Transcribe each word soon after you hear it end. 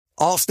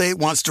Allstate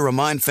wants to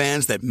remind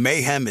fans that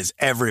mayhem is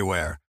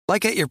everywhere,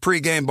 like at your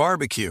pregame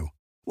barbecue.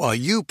 While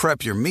you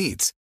prep your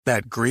meats,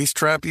 that grease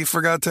trap you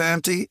forgot to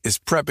empty is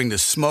prepping to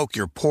smoke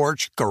your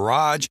porch,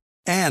 garage,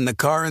 and the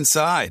car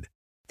inside.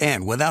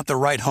 And without the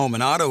right home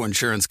and auto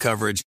insurance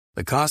coverage,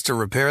 the cost to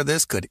repair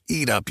this could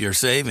eat up your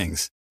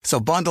savings. So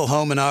bundle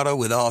home and auto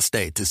with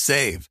Allstate to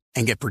save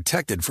and get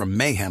protected from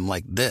mayhem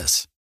like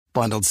this.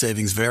 Bundled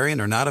savings vary and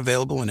are not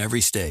available in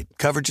every state.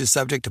 Coverage is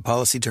subject to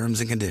policy terms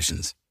and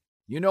conditions.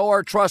 You know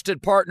our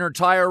trusted partner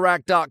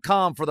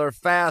TireRack.com for their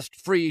fast,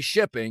 free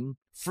shipping,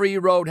 free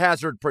road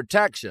hazard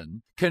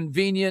protection,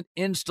 convenient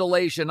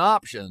installation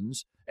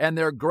options, and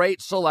their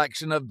great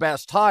selection of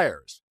best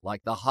tires,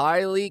 like the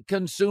highly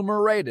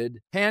consumer-rated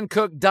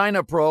Hankook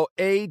Dynapro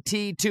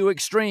AT2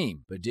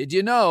 Extreme. But did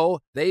you know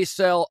they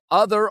sell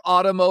other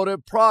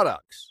automotive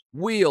products?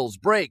 Wheels,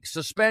 brakes,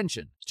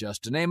 suspension,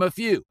 just to name a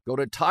few. Go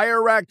to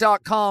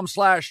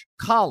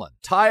TireRack.com/Colin.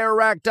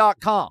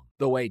 TireRack.com,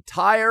 the way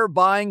tire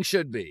buying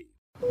should be.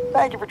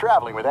 Thank you for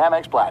traveling with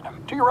Amex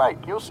Platinum. To your right,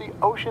 you'll see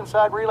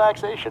oceanside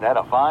relaxation at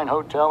a fine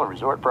hotel and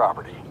resort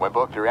property. When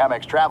booked through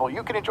Amex Travel,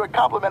 you can enjoy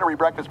complimentary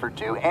breakfast for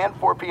 2 and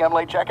 4 p.m.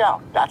 late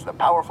checkout. That's the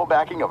powerful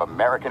backing of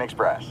American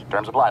Express.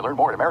 Terms apply. Learn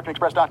more at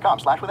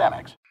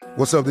americanexpress.com/withAmex.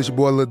 What's up? This your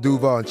boy Lil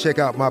Duval, and check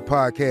out my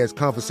podcast,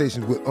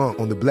 Conversations with Unc,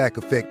 on the Black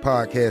Effect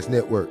Podcast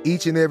Network.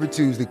 Each and every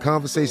Tuesday,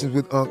 Conversations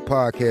with Unc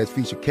podcast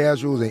feature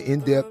casuals and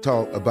in-depth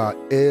talk about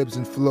ebbs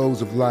and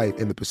flows of life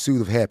and the pursuit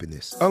of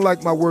happiness.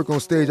 Unlike my work on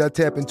stage, I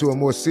tap into a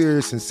more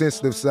serious and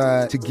sensitive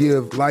side to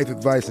give life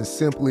advice and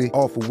simply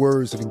offer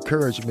words of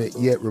encouragement,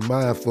 yet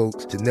remind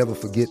folks to never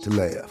forget to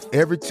laugh.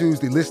 Every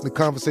Tuesday, listen to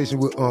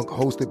Conversations with Unc,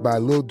 hosted by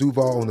Lil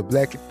Duval on the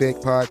Black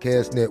Effect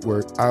Podcast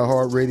Network,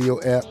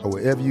 iHeartRadio app, or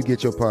wherever you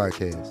get your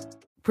podcasts.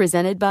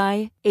 Presented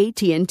by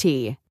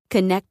AT&T.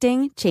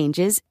 Connecting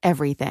changes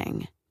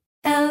everything.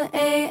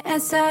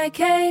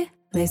 LASIK,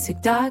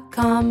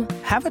 LASIK.com.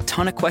 Have a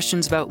ton of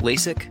questions about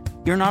LASIK?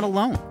 You're not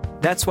alone.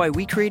 That's why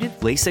we created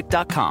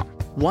LASIK.com.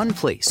 One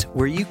place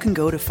where you can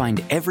go to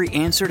find every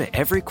answer to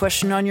every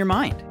question on your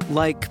mind.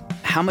 Like,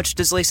 how much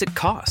does LASIK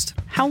cost?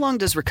 How long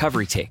does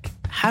recovery take?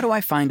 How do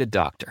I find a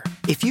doctor?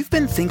 If you've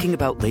been thinking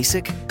about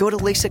LASIK, go to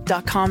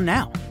LASIK.com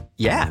now.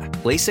 Yeah,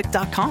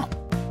 LASIK.com.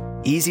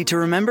 Easy to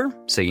remember,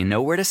 so you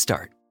know where to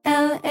start.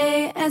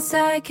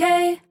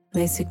 LASIK,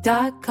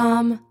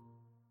 LASIK.com.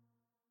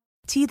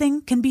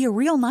 Teething can be a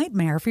real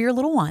nightmare for your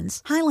little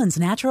ones. Highlands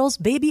Naturals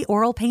Baby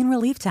Oral Pain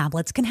Relief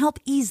Tablets can help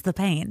ease the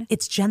pain.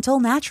 Its gentle,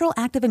 natural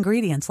active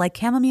ingredients like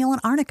chamomile and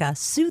arnica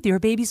soothe your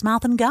baby's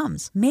mouth and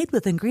gums. Made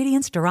with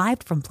ingredients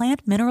derived from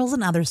plant, minerals,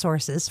 and other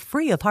sources,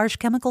 free of harsh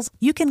chemicals,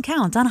 you can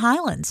count on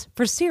Highlands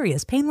for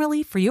serious pain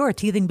relief for your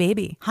teething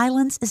baby.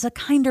 Highlands is a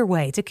kinder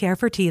way to care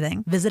for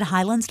teething. Visit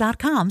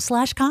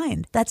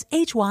highlands.com/kind. That's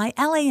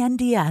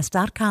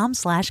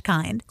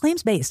HYLANDS.com/kind.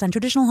 Claims based on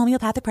traditional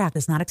homeopathic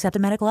practice, not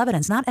accepted medical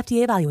evidence, not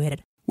FDA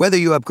evaluated. Whether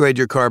you upgrade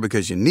your car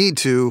because you need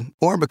to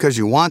or because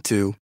you want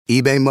to,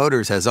 eBay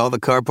Motors has all the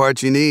car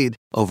parts you need.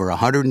 Over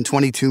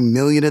 122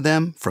 million of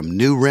them, from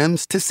new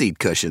rims to seat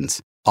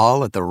cushions.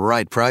 All at the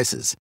right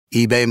prices.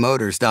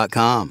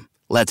 ebaymotors.com.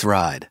 Let's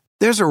ride.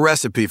 There's a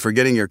recipe for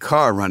getting your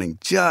car running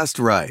just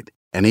right.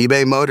 And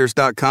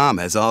ebaymotors.com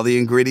has all the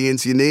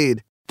ingredients you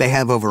need. They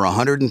have over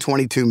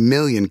 122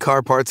 million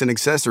car parts and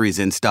accessories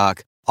in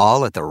stock,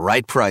 all at the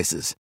right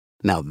prices.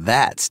 Now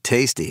that's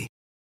tasty.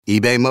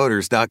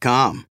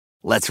 ebaymotors.com.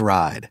 Let's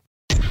ride.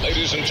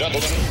 Ladies and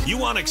gentlemen, you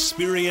want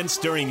experience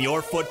during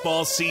your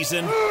football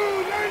season?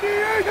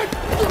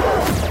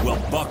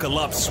 Well, buckle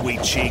up,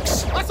 sweet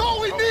cheeks. That's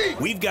all we need.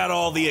 We've got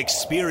all the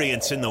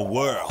experience in the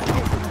world.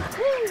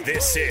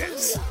 This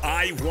is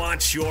I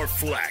Want Your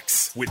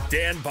Flex with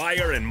Dan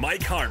Beyer and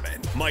Mike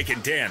Harmon. Mike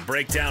and Dan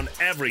break down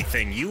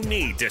everything you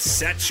need to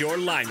set your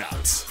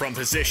lineups. From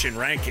position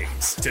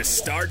rankings to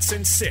starts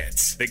and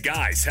sits, the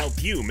guys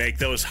help you make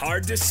those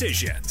hard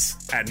decisions.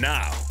 And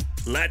now,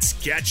 let's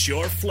get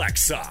your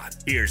flex on.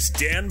 Here's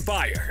Dan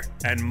Beyer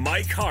and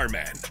Mike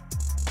Harmon.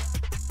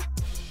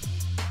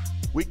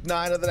 Week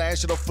 9 of the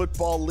National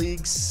Football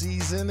League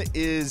season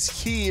is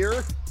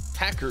here.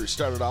 Packers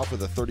started off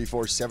with a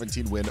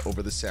 34-17 win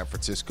over the San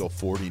Francisco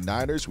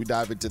 49ers. We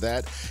dive into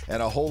that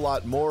and a whole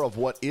lot more of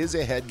what is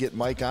ahead. Get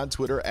Mike on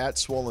Twitter at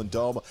Swollen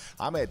Dome.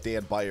 I'm at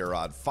Dan Beyer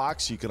on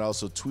Fox. You can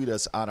also tweet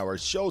us on our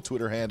show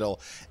Twitter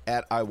handle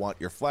at I Want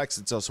Your Flex.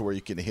 It's also where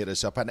you can hit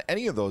us up on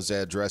any of those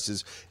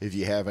addresses if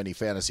you have any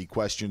fantasy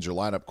questions or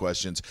lineup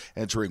questions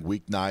entering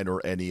Week 9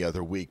 or any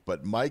other week.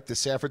 But Mike, the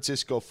San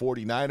Francisco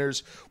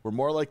 49ers were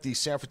more like the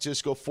San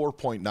Francisco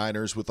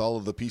 4.9ers with all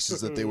of the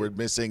pieces that they were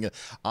missing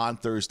on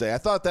Thursday. I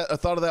thought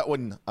of that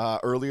one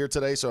earlier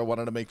today, so I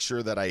wanted to make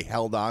sure that I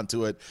held on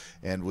to it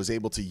and was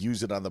able to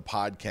use it on the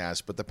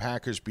podcast. But the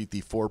Packers beat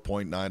the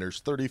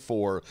 4.9ers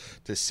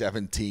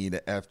 34-17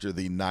 after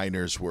the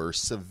Niners were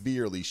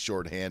severely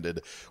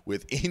shorthanded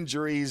with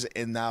injuries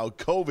and now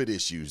COVID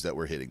issues that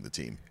were hitting the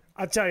team.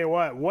 I'll tell you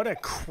what a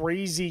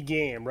crazy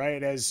game,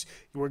 right? As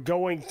we're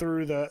going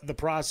through the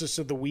process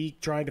of the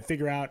week, trying to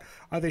figure out,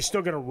 are they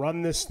still going to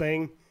run this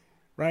thing,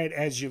 right?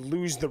 As you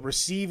lose the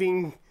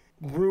receiving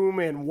room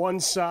in one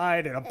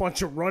side and a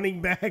bunch of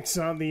running backs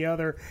on the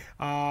other.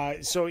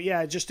 So,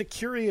 yeah, just a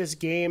curious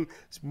game.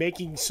 It's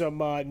making some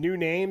new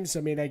names.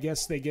 I mean, I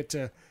guess they get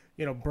to,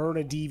 burn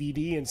a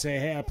DVD and say,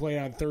 hey, I played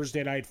on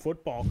Thursday Night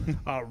Football.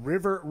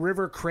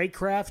 River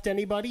Craycraft,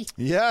 anybody?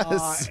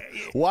 Yes.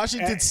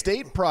 Washington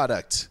State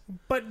product.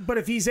 But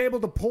if he's able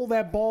to pull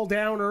that ball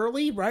down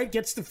early, right,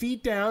 gets the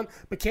feet down,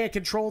 but can't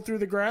control through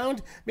the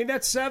ground, I mean,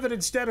 that's 7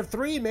 instead of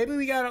 3. Maybe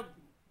we got to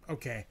 –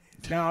 okay.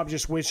 Now I'm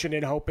just wishing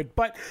and hoping.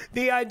 But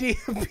the idea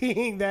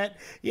being that,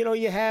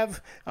 you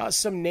have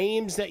some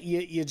names that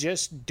you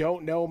just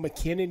don't know.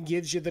 McKinnon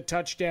gives you the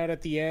touchdown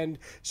at the end.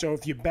 So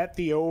if you bet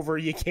the over,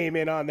 you came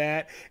in on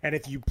that. And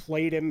if you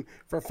played him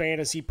for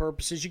fantasy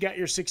purposes, you got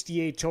your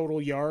 68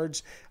 total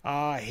yards.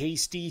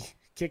 Hasty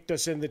kicked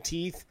us in the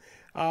teeth.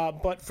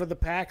 But for the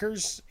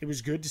Packers, it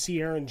was good to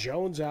see Aaron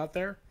Jones out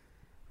there.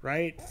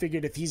 Right?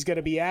 Figured if he's going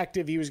to be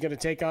active, he was going to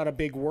take on a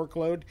big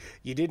workload.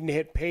 You didn't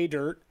hit pay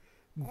dirt,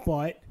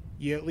 but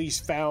you at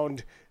least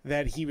found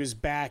that he was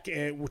back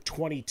with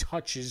 20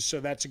 touches, so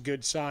that's a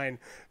good sign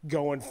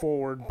going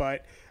forward.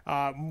 But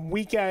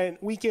week in,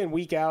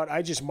 week out,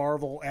 I just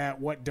marvel at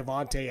what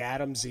Davante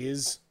Adams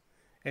is.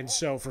 And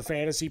so for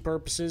fantasy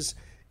purposes,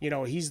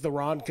 he's the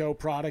Ronco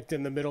product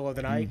in the middle of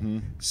the night.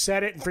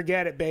 Set it and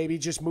forget it, baby.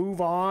 Just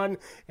move on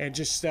and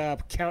just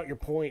count your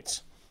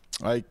points.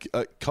 A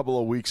couple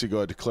of weeks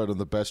ago, I declared him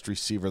the best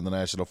receiver in the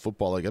National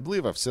Football League. I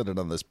believe I've said it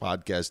on this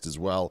podcast as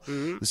well.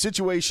 The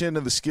situation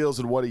and the skills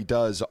and what he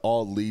does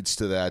all leads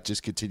to that,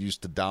 just continues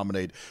to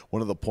dominate.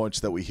 One of the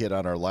points that we hit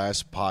on our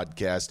last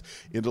podcast,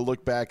 and to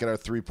look back at our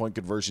three-point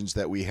conversions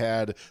that we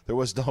had, there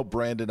was no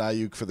Brandon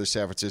Ayuk for the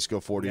San Francisco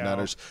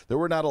 49ers. No. There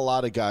were not a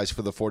lot of guys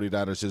for the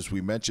 49ers, as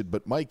we mentioned.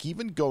 But, Mike,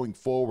 even going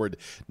forward,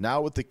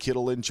 now with the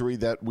Kittle injury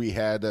that we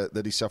had,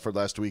 that he suffered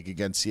last week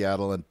against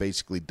Seattle and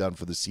basically done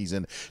for the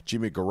season,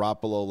 Jimmy Garoppolo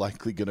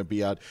likely going to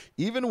be out.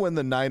 Even when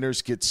the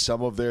Niners get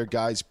some of their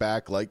guys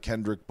back, like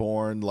Kendrick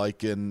Bourne,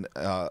 like in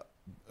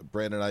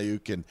Brandon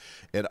Ayuk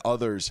and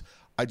others,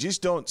 I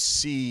just don't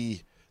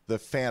see the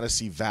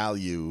fantasy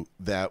value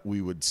that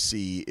we would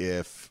see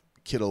if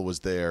Kittle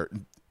was there.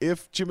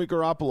 If Jimmy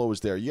Garoppolo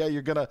was there,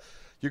 you're gonna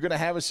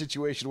have a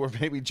situation where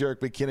maybe Jerick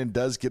McKinnon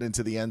does get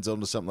into the end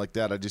zone or something like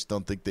that. I just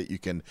don't think that you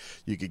can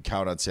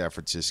count on San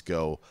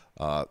Francisco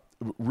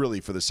really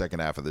for the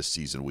second half of this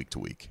season, week to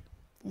week.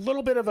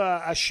 Little bit of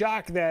a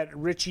shock that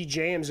Richie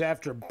James,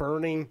 after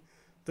burning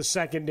the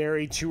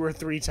secondary 2 or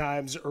 3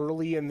 times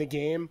early in the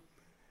game,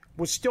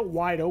 was still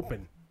wide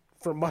open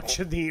for much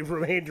of the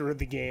remainder of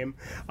the game.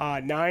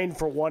 9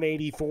 for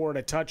 184 and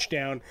a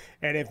touchdown.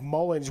 And if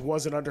Mullins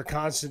wasn't under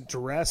constant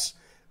duress,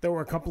 there were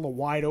a couple of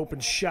wide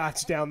open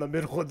shots down the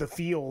middle of the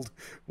field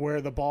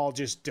where the ball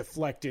just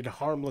deflected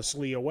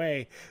harmlessly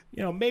away.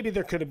 Maybe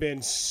there could have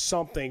been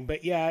something.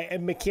 But, yeah,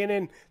 and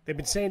McKinnon, they've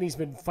been saying he's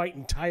been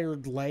fighting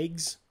tired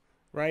legs.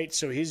 Right,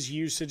 so his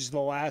usage the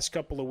last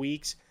couple of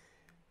weeks,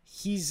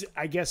 he's,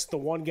 I guess, the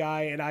one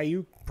guy, and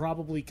Ayuk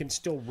probably can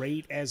still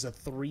rate as a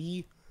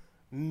 3,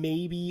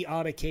 maybe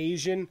on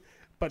occasion,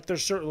 but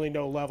there's certainly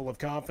no level of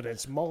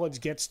confidence. Mullins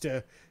gets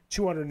to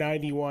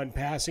 291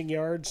 passing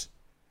yards.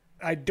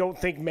 I don't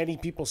think many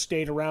people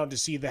stayed around to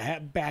see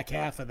the back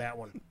half of that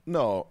one.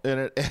 No,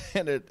 and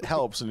it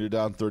helps when you're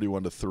down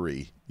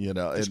 31-3.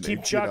 Just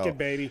keep chucking,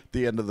 baby.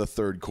 The end of the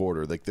third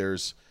quarter, like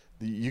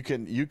you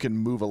can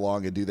move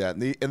along and do that.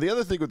 And the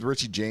other thing with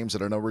Richie James,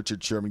 and I know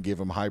Richard Sherman gave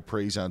him high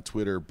praise on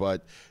Twitter,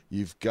 but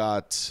you've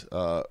got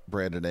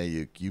Brandon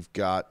Ayuk, you've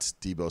got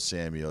Deebo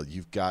Samuel,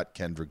 you've got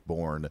Kendrick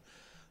Bourne,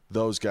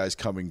 those guys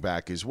coming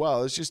back as well.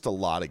 There's just a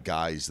lot of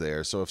guys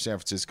there. So if San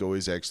Francisco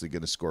is actually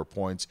going to score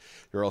points,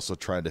 you're also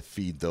trying to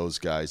feed those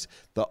guys.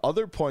 The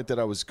other point that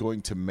I was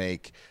going to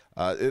make,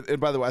 and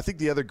by the way, I think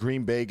the other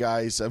Green Bay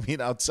guys, I mean,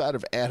 outside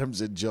of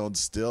Adams and Jones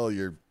still,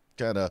 you're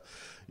kind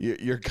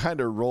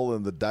of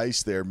rolling the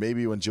dice there.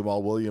 Maybe when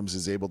Jamal Williams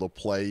is able to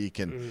play, you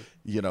can,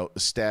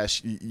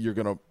 stash. You're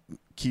going to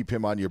keep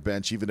him on your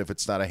bench, even if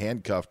it's not a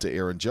handcuff to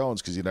Aaron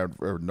Jones, because you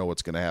never know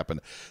what's going to happen.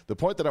 The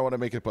point that I want to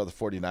make about the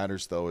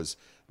 49ers, though, is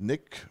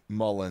Nick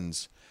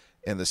Mullins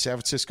and the San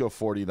Francisco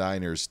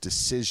 49ers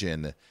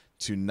decision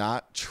to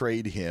not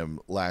trade him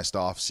last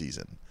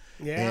offseason.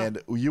 Yeah.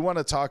 And you want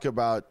to talk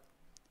about,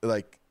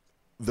 like,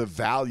 the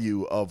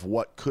value of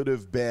what could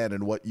have been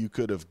and what you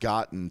could have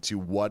gotten to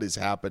what is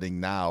happening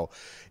now.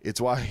 It's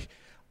why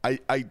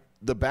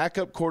the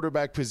backup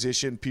quarterback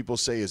position, people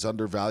say, is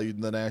undervalued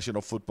in the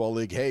National Football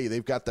League. Hey,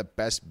 they've got the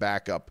best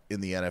backup in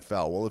the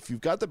NFL. Well, if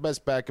you've got the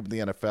best backup in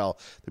the NFL,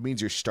 that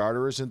means your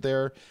starter isn't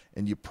there,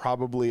 and you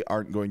probably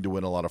aren't going to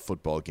win a lot of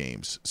football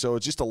games. So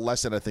it's just a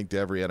lesson, I think, to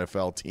every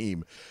NFL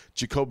team.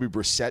 Jacoby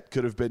Brissett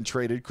could have been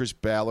traded. Chris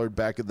Ballard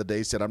back in the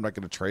day said, I'm not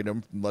going to trade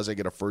him unless I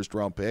get a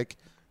first-round pick.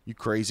 You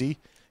crazy?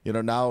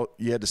 Now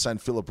you had to sign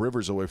Phillip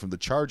Rivers away from the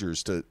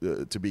Chargers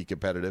to be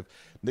competitive.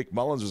 Nick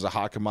Mullins was a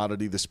hot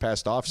commodity this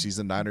past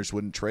offseason. Niners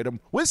wouldn't trade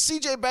him with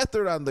C.J.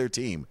 Beathard on their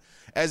team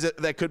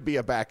that could be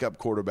a backup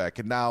quarterback.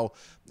 And now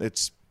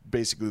it's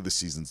basically the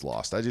season's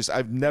lost.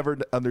 I've never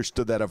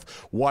understood that of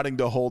wanting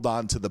to hold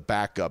on to the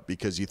backup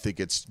because you think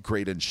it's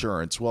great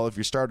insurance. Well, if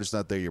your starter's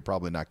not there, you're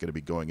probably not going to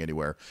be going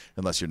anywhere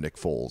unless you're Nick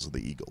Foles of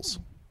the Eagles.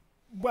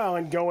 Well,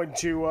 and going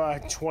to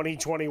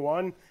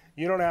 2021,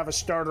 you don't have a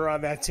starter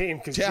on that team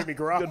because Jimmy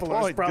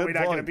Garoppolo is probably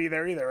not going to be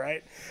there either,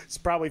 right? It's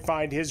probably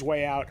find his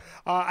way out.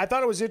 I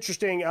thought it was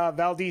interesting.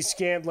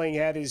 Valdes-Scantling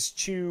had his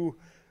 2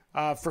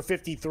 for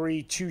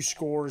 53, 2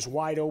 scores,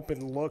 wide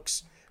open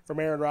looks from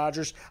Aaron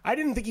Rodgers. I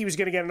didn't think he was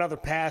going to get another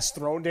pass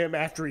thrown to him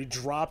after he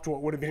dropped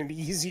what would have been an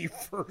easy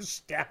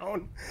first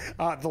down.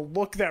 The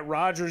look that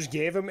Rodgers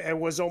gave him, it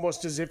was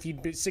almost as if he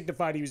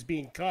signified he was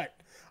being cut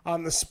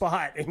on the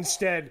spot.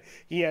 Instead,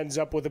 he ends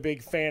up with a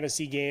big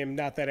fantasy game.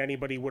 Not that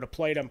anybody would have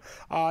played him.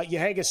 You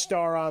hang a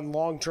star on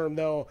long-term,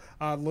 though,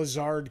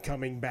 Lazard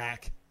coming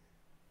back,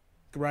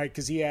 right?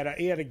 Because he had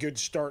a good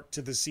start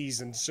to the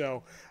season.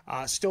 So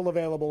still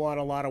available on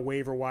a lot of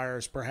waiver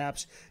wires.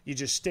 Perhaps you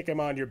just stick him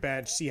on your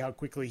bench, see how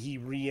quickly he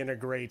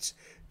reintegrates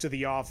to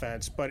the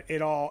offense. But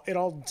it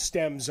all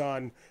stems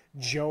on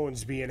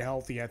Jones being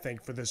healthy, I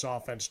think, for this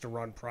offense to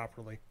run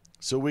properly.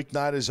 So week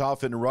 9 is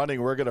off and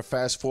running. We're going to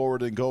fast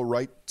forward and go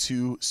right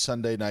to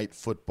Sunday Night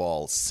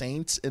Football.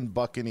 Saints and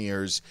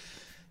Buccaneers.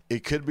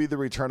 It could be the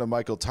return of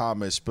Michael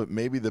Thomas, but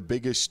maybe the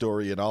biggest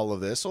story in all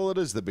of this, well, it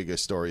is the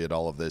biggest story in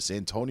all of this,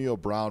 Antonio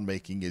Brown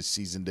making his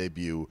season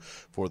debut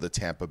for the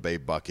Tampa Bay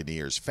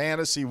Buccaneers.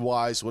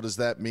 Fantasy-wise, what does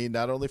that mean,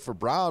 not only for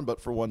Brown,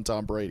 but for one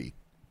Tom Brady?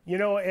 You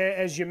know,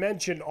 as you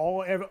mentioned,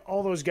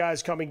 all those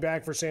guys coming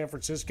back for San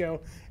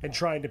Francisco and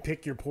trying to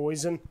pick your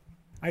poison,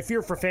 I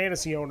fear for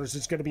fantasy owners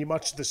it's going to be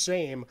much the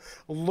same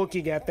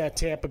looking at that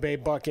Tampa Bay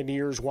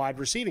Buccaneers wide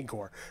receiving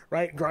core,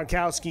 right?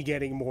 Gronkowski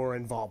getting more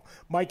involved.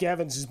 Mike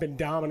Evans has been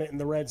dominant in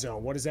the red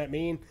zone. What does that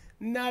mean?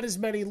 Not as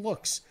many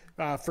looks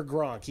for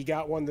Gronk. He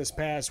got one this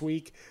past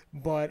week,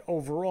 but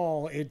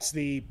overall it's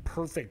the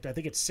perfect, I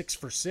think it's 6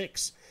 for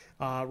 6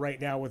 right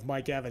now with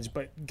Mike Evans.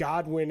 But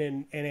Godwin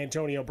and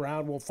Antonio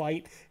Brown will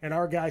fight, and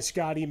our guy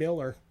Scotty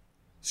Miller.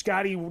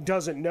 Scotty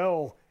doesn't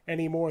know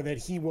anymore that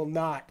he will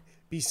not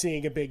be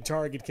seeing a big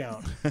target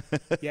count.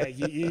 Yeah,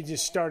 you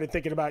just started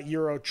thinking about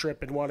Euro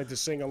Trip and wanted to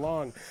sing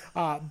along.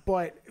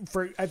 But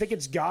I think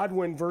it's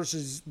Godwin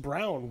versus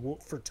Brown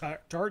for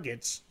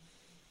targets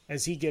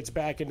as he gets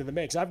back into the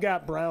mix. I've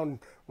got Brown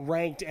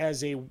ranked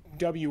as a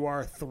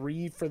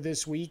WR3 for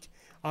this week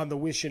on the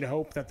wish and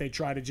hope that they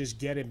try to just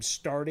get him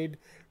started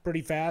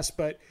pretty fast.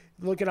 But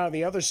looking on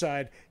the other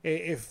side,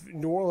 if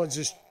New Orleans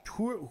is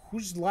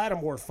who's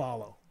Lattimore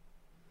follow?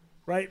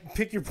 Right?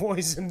 Pick your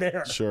poison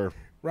there. Sure.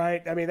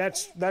 Right? I mean,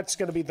 that's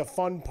going to be the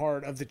fun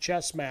part of the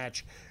chess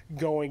match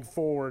going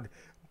forward.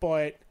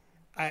 But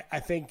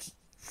I think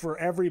for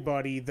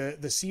everybody,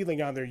 the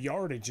ceiling on their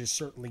yardage is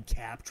certainly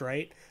capped,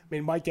 right? I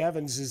mean, Mike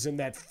Evans is in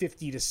that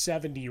 50 to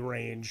 70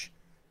 range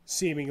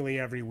seemingly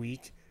every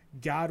week.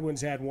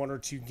 Godwin's had 1 or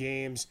 2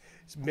 games.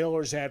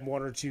 Miller's had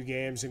 1 or 2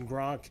 games. And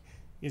Gronk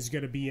is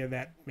going to be in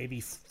that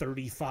maybe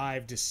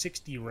 35 to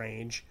 60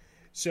 range.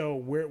 So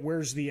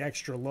where's the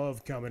extra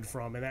love coming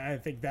from? And I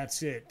think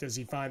that's it. Does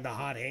he find the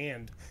hot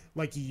hand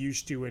like he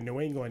used to in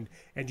New England,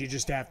 and you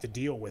just have to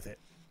deal with it?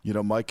 You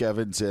know, Mike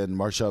Evans and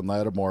Marshawn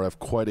Lattimore have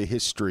quite a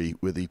history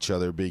with each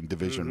other, being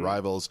division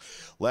rivals.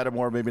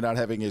 Lattimore maybe not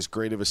having as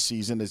great of a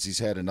season as he's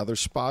had in other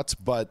spots,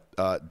 but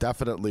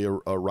definitely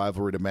a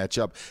rivalry to match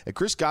up. And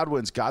Chris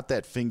Godwin's got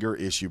that finger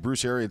issue.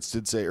 Bruce Arians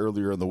did say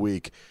earlier in the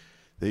week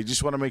they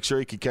just want to make sure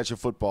he can catch a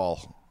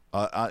football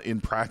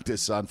in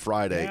practice on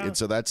Friday. Yeah. And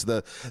so that's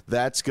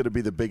going to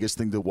be the biggest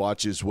thing to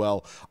watch as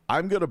well.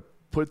 I'm going to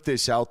put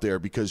this out there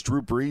because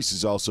Drew Brees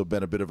has also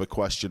been a bit of a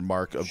question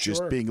mark of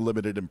just being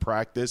limited in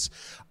practice.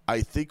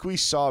 I think we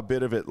saw a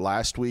bit of it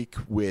last week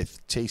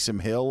with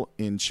Taysom Hill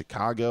in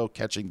Chicago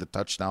catching the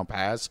touchdown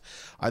pass.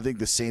 I think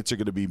the Saints are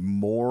going to be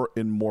more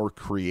and more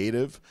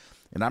creative.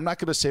 And I'm not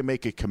going to say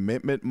make a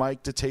commitment,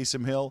 Mike, to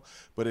Taysom Hill,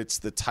 but it's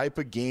the type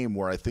of game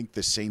where I think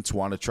the Saints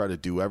want to try to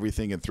do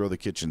everything and throw the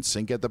kitchen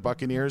sink at the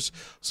Buccaneers.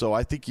 So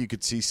I think you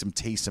could see some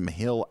Taysom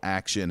Hill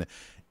action,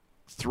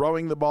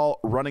 throwing the ball,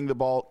 running the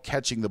ball,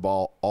 catching the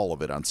ball, all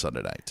of it on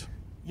Sunday night.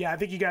 Yeah, I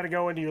think you got to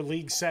go into your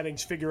league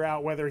settings, figure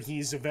out whether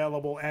he's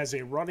available as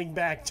a running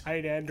back,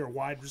 tight end, or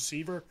wide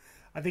receiver.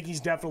 I think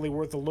he's definitely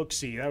worth a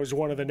look-see. That was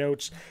one of the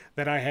notes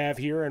that I have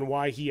here and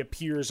why he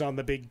appears on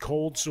the big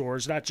cold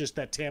sores. Not just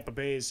that Tampa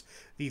Bay is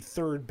the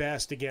 3rd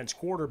best against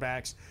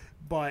quarterbacks,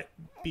 but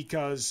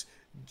because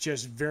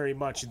just very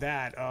much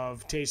that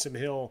of Taysom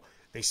Hill.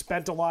 They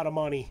spent a lot of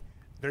money.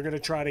 They're going to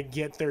try to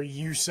get their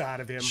use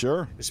out of him.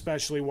 Sure.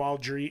 Especially while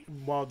Drew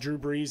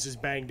Brees is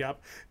banged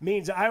up.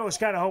 Means I was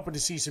kind of hoping to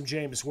see some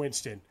Jameis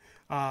Winston.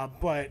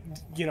 But,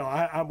 you know,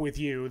 I'm with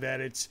you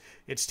that it's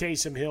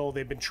Taysom Hill.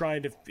 They've been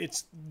trying to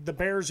 – the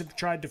Bears have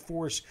tried to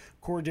force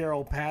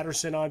Cordero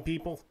Patterson on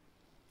people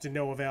to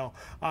no avail.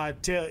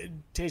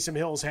 Taysom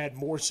Hill's had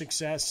more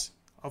success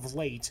of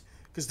late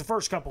because the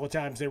first couple of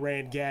times they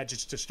ran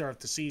gadgets to start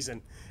the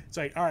season. It's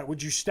like, all right,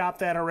 would you stop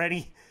that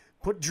already?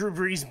 put Drew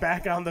Brees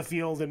back on the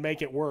field and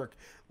make it work.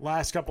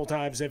 Last couple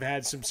times they've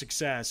had some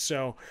success.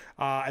 So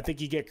I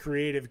think you get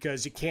creative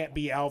because you can't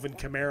be Alvin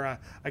Kamara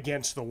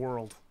against the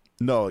world.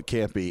 No, it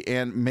can't be.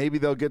 And maybe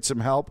they'll get some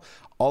help.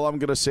 All I'm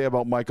going to say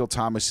about Michael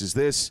Thomas is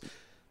this.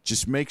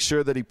 Just make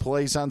sure that he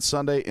plays on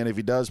Sunday, and if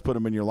he does, put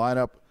him in your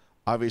lineup.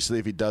 Obviously,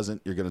 if he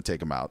doesn't, you're going to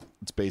take him out.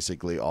 It's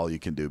basically all you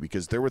can do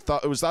because it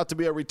was thought to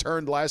be a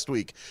return last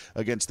week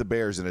against the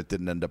Bears, and it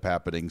didn't end up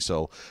happening.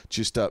 So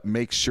just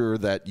make sure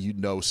that you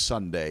know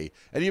Sunday.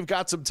 And you've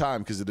got some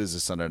time because it is a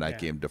Sunday night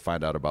game to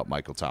find out about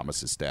Michael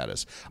Thomas's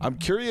status. I'm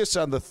curious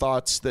on the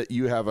thoughts that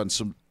you have on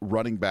some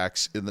running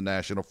backs in the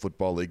National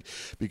Football League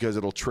because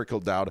it'll trickle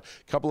down.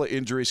 A couple of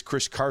injuries.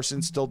 Chris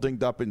Carson still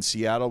dinged up in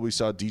Seattle. We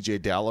saw DJ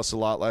Dallas a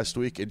lot last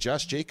week. And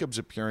Josh Jacobs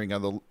appearing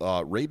on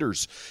the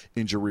Raiders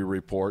injury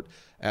report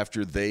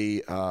after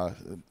they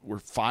were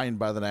fined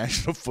by the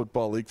National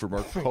Football League for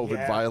more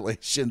COVID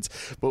violations.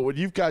 But when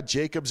you've got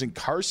Jacobs and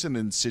Carson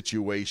in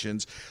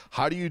situations,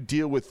 how do you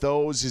deal with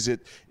those?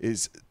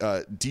 Is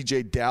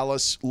DJ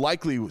Dallas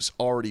likely was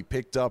already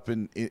picked up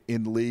in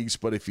leagues,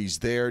 but if he's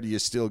there, do you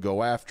still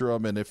go after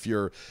him? And if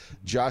you're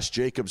Josh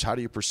Jacobs, how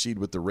do you proceed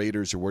with the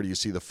Raiders, or where do you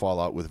see the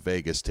fallout with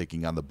Vegas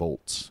taking on the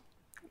Bolts?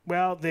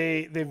 Well,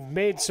 they've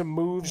made some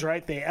moves,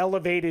 right? They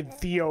elevated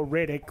Theo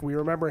Riddick. We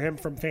remember him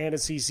from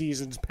fantasy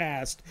seasons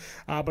past.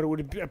 But it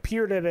would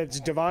appear that it's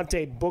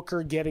Devontae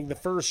Booker getting the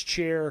first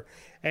chair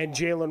and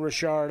Jalen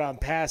Richard on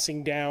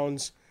passing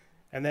downs,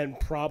 and then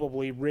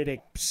probably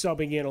Riddick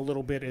subbing in a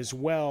little bit as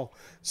well.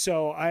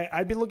 So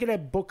I'd be looking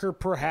at Booker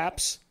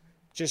perhaps.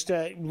 Just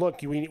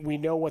look, we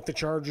know what the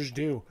Chargers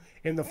do.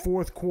 In the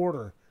fourth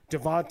quarter,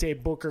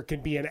 Devontae Booker can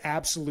be an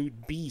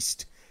absolute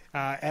beast.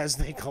 As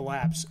they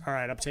collapse. All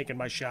right, I'm taking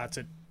my shots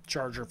at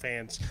Charger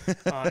fans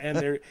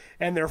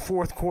and their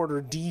fourth quarter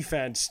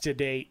defense to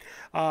date.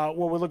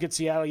 When we look at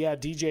Seattle,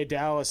 DJ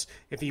Dallas,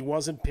 if he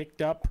wasn't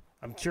picked up,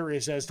 I'm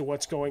curious as to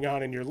what's going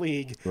on in your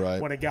league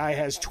when a guy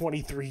has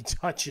 23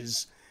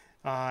 touches.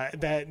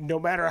 That no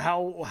matter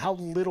how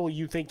little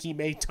you think he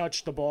may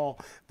touch the ball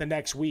the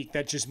next week,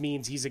 that just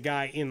means he's a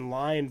guy in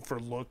line for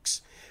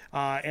looks.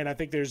 And I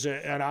think there's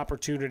an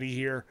opportunity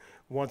here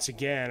once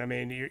again. I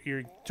mean,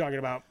 you're talking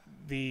about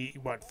the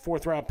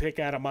fourth round pick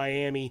out of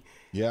Miami,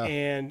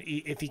 and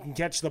if he can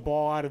catch the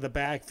ball out of the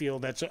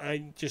backfield, that's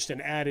just an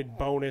added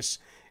bonus.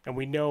 And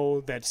we know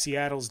that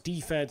Seattle's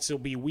defense will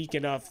be weak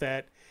enough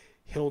that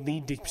he'll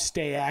need to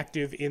stay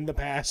active in the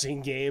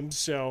passing game.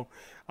 So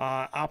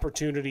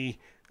opportunity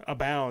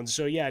abounds.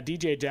 So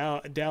DJ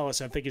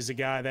Dallas, I think, is the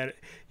guy that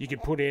you can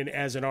put in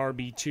as an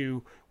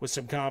RB2 with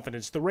some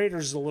confidence. The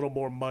Raiders is a little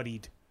more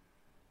muddied,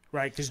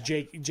 right? Because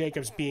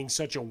Jacobs being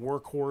such a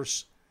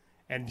workhorse.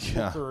 And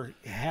Booker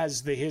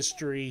has the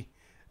history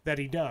that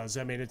he does.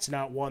 I mean, it's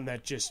not one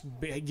that just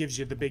gives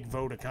you the big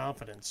vote of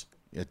confidence.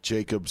 Yeah,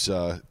 Jacobs,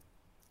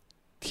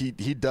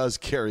 he does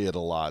carry it a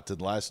lot.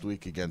 And last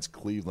week against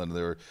Cleveland,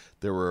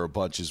 there were a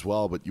bunch as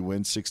well. But you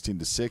win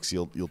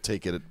 16-6, you'll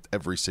take it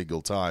every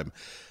single time.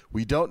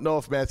 We don't know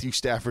if Matthew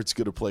Stafford's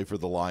going to play for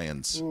the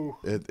Lions.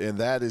 And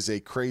that is a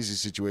crazy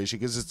situation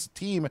because it's a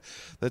team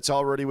that's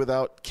already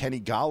without Kenny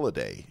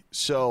Golladay.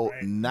 So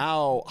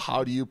now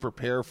how do you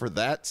prepare for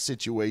that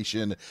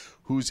situation?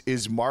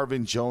 Is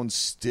Marvin Jones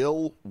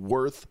still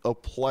worth a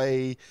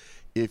play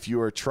if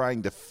you are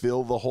trying to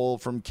fill the hole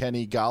from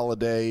Kenny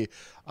Golladay?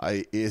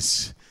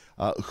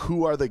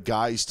 Who are the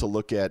guys to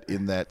look at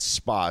in that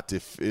spot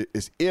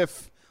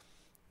if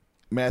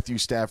Matthew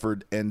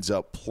Stafford ends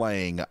up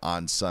playing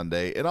on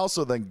Sunday, and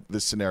also then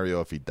the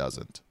scenario if he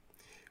doesn't?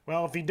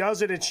 Well, if he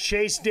doesn't, it's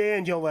Chase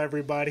Daniel,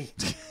 everybody.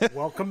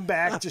 Welcome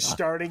back to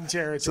starting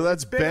territory. So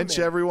that's bench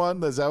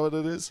everyone? Is that what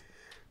it is?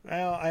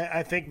 Well,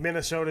 I think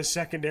Minnesota's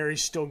secondary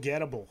is still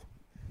gettable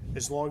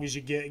as long as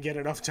you get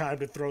enough time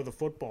to throw the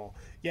football.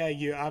 Yeah,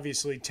 you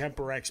obviously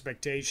temper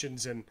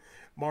expectations, and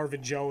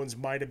Marvin Jones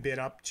might have been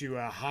up to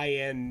a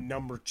high-end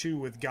number 2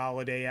 with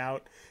Golladay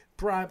out.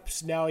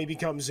 Perhaps now he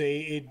becomes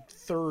a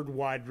third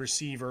wide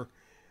receiver.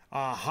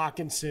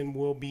 Hawkinson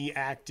will be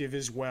active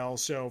as well.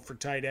 So for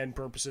tight end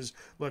purposes,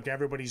 look,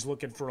 everybody's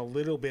looking for a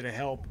little bit of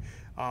help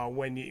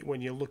when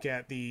you look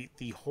at the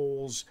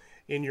holes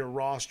in your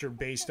roster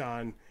based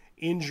on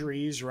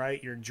injuries,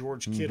 right? Your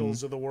George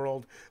Kittles of the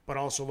world, but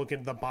also looking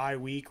at the bye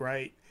week,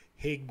 right?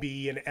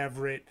 Higbee and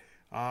Everett,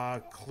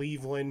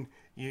 Cleveland.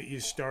 You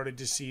started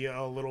to see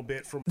a little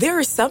bit from. There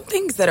are some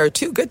things that are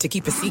too good to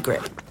keep a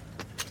secret.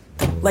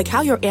 Like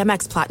how your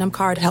Amex Platinum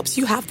card helps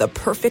you have the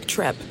perfect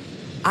trip.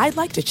 I'd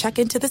like to check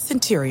into the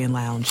Centurion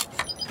Lounge.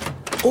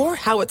 Or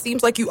how it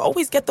seems like you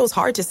always get those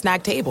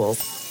hard-to-snag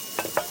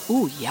tables.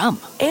 Ooh, yum.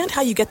 And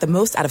how you get the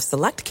most out of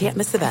select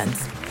can't-miss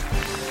events.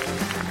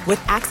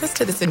 With access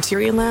to the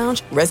Centurion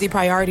Lounge, Resi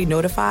Priority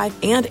Notified,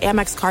 and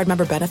Amex card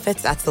member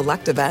benefits at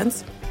select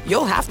events,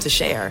 you'll have to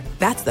share.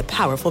 That's the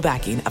powerful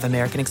backing of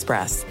American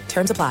Express.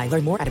 Terms apply.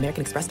 Learn more at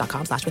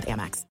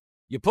americanexpress.com/withAmex.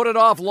 You put it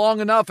off long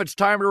enough, it's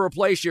time to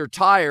replace your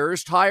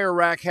tires. Tire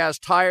Rack has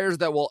tires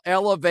that will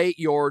elevate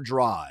your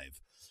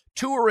drive.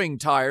 touring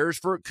tires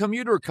for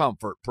commuter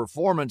comfort,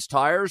 performance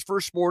tires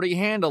for sporty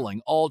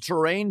handling,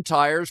 all-terrain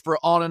tires for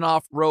on and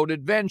off-road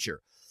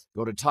adventure.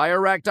 Go to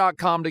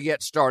TireRack.com to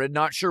get started.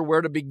 Not sure where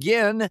to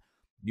begin?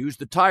 Use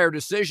the Tire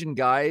Decision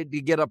Guide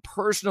to get a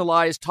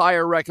personalized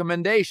tire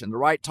recommendation, the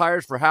right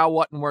tires for how,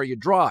 what, and where you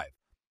drive.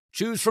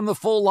 Choose from the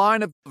full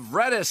line of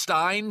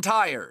Vredestein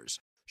tires.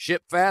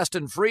 Ship fast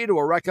and free to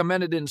a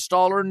recommended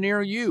installer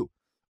near you.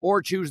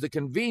 Or choose the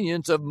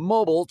convenience of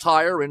mobile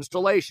tire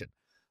installation.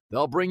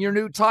 They'll bring your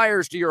new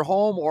tires to your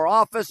home or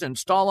office,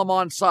 install them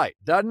on site.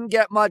 Doesn't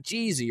get much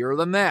easier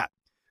than that.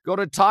 Go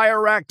to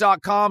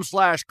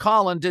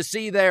TireRack.com/Colin to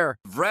see their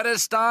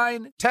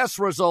Vredestein test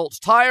results,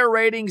 tire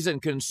ratings,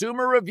 and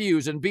consumer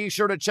reviews, and be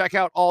sure to check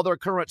out all their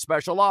current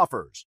special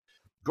offers.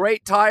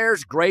 Great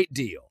tires, great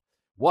deal.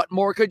 What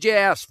more could you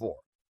ask for?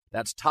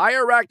 That's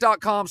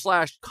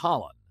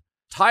TireRack.com/Colin.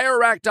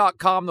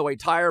 TireRack.com, the way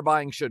tire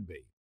buying should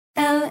be.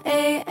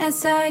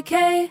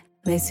 LASIK,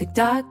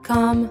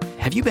 LASIK.com.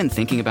 Have you been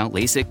thinking about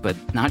LASIK but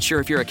not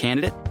sure if you're a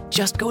candidate?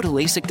 Just go to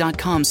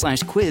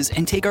LASIK.com/quiz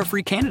and take our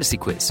free candidacy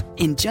quiz.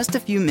 In just a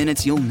few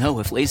minutes, you'll know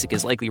if LASIK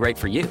is likely right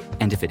for you.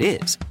 And if it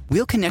is,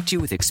 we'll connect you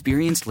with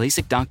experienced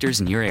LASIK doctors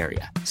in your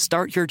area.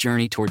 Start your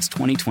journey towards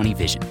 20/20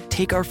 vision.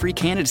 Take our free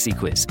candidacy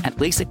quiz at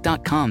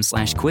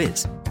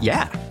LASIK.com/quiz.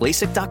 Yeah,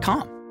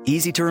 LASIK.com.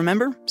 Easy to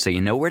remember, so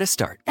you know where to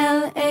start.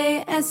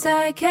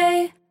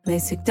 LASIK,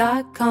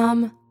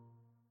 LASIK.com.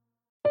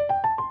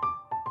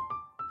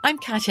 I'm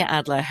Katya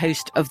Adler,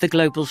 host of The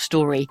Global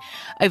Story.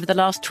 Over the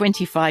last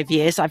 25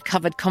 years, I've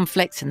covered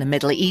conflicts in the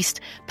Middle East,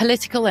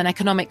 political and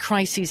economic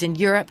crises in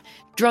Europe,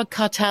 drug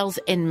cartels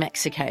in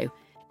Mexico.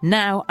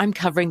 Now I'm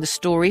covering the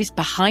stories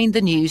behind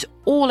the news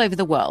all over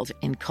the world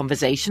in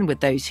conversation with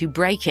those who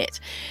break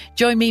it.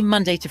 Join me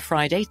Monday to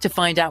Friday to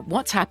find out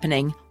what's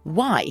happening,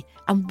 why,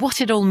 and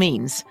what it all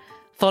means.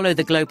 Follow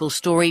The Global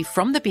Story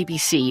from the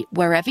BBC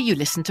wherever you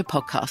listen to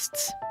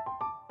podcasts.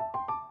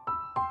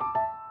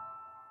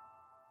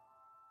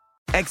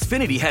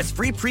 Xfinity has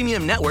free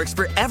premium networks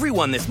for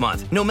everyone this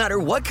month, no matter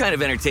what kind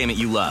of entertainment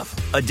you love.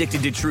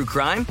 Addicted to true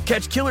crime?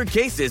 Catch killer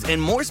cases and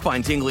more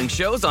spine-tingling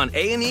shows on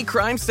A&E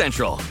Crime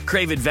Central.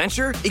 Crave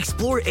adventure?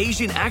 Explore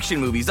Asian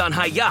action movies on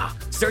Hi-YAH.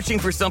 Searching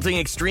for something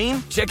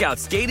extreme? Check out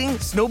skating,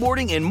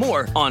 snowboarding, and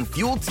more on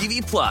Fuel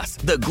TV Plus,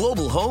 the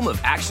global home of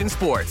action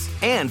sports.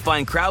 And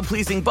find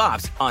crowd-pleasing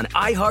bops on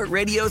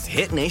iHeartRadio's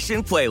Hit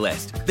Nation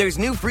playlist. There's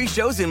new free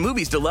shows and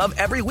movies to love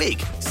every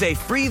week. Say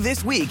free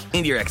this week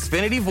in your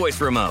Xfinity voice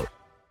remote.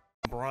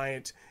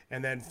 Bryant,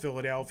 and then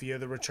Philadelphia,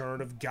 the return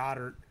of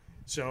Goddard.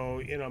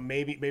 So,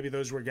 maybe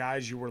those were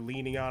guys you were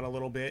leaning on a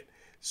little bit.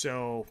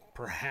 So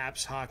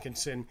perhaps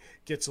Hawkinson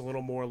gets a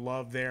little more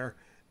love there.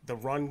 The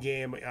run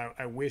game,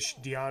 I wish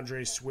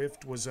DeAndre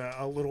Swift was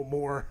a little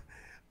more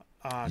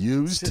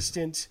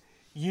consistent.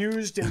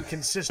 Used and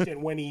consistent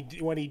when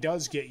he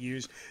does get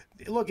used.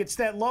 Look, it's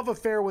that love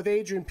affair with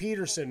Adrian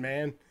Peterson,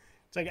 man.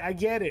 It's like, I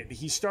get it.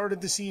 He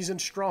started the season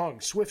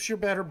strong. Swift's your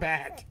better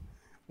back.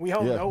 We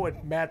all know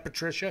it, Matt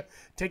Patricia.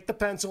 Take the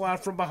pencil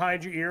out from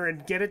behind your ear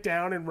and get it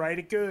down and write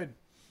it good.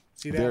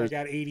 See that? I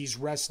got 80s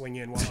wrestling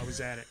in while I was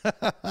at it.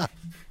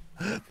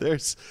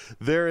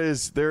 There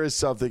is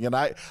something, and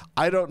I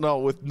don't know.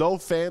 With no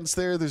fans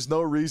there's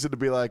no reason to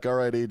be like, all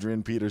right,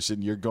 Adrian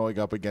Peterson, you're going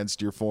up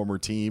against your former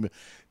team.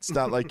 It's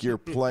not like you're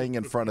playing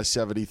in front of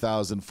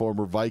 70,000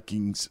 former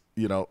Vikings,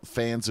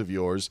 fans of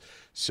yours.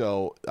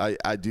 So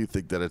I do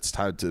think that it's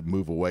time to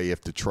move away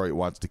if Detroit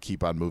wants to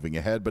keep on moving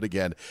ahead. But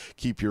again,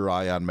 keep your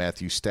eye on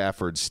Matthew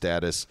Stafford's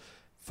status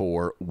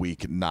for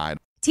Week 9.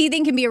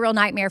 Teething can be a real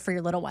nightmare for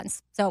your little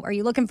ones. So are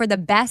you looking for the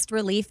best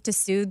relief to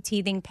soothe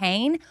teething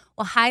pain?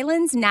 Well,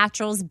 Highlands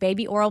Naturals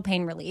Baby Oral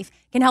Pain Relief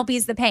can help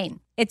ease the pain.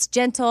 It's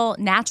gentle,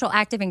 natural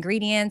active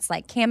ingredients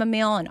like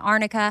chamomile and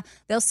arnica.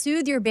 They'll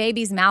soothe your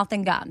baby's mouth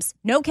and gums.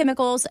 No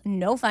chemicals,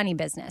 no funny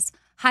business.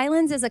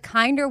 Highlands is a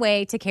kinder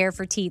way to care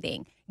for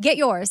teething. Get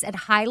yours at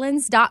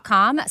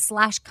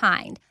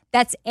highlands.com/kind.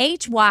 That's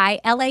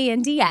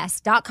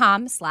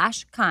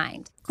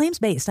HYLANDS.com/kind. Claims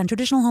based on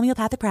traditional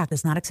homeopathic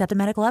practice, not accepted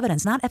medical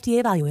evidence, not FDA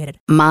evaluated.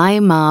 My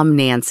mom,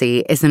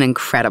 Nancy, is an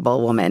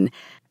incredible woman.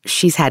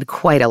 She's had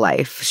quite a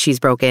life. She's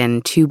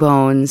broken 2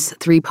 bones,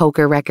 3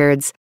 poker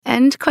records,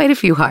 and quite a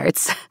few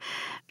hearts.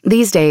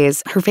 These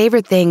days, her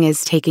favorite thing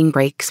is taking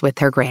breaks with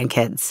her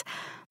grandkids.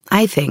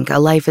 I think a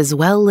life as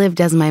well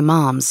lived as my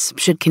mom's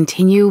should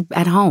continue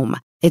at home.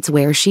 It's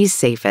where she's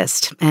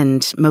safest,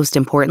 and most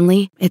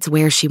importantly, it's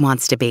where she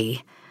wants to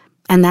be.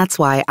 And that's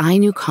why I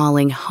knew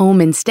calling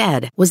home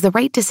instead was the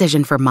right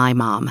decision for my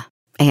mom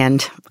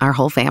and our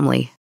whole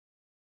family.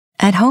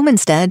 At Home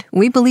Instead,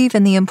 we believe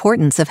in the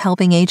importance of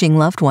helping aging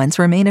loved ones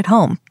remain at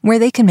home, where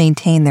they can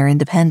maintain their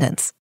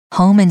independence.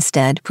 Home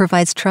Instead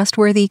provides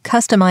trustworthy,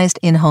 customized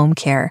in-home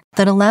care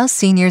that allows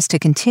seniors to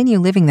continue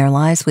living their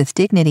lives with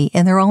dignity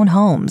in their own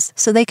homes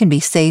so they can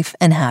be safe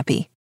and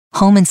happy.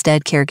 Home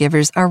Instead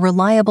caregivers are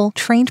reliable,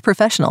 trained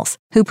professionals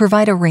who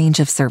provide a range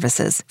of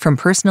services, from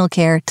personal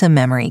care to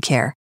memory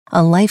care.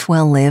 A life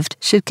well lived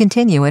should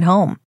continue at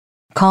home.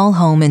 Call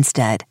Home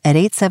Instead at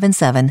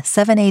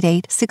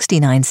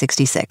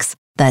 877-788-6966.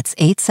 That's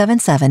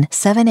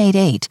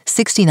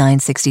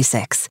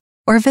 877-788-6966.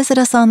 Or visit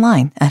us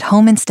online at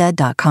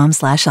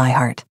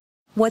homeinstead.com/iHeart.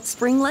 What's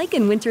spring like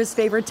in winter's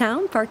favorite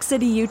town, Park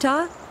City,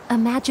 Utah?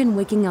 Imagine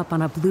waking up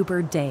on a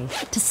bluebird day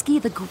to ski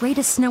the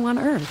greatest snow on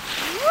Earth.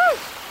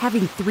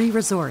 Having 3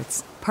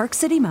 resorts, Park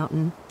City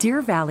Mountain,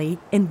 Deer Valley,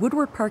 and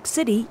Woodward Park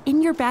City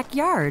in your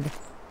backyard.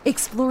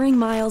 Exploring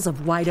miles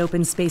of wide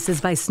open spaces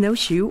by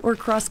snowshoe or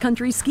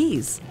cross-country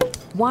skis.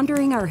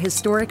 Wandering our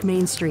historic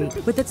Main Street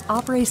with its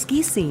après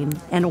ski scene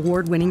and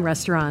award-winning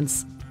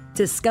restaurants.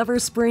 Discover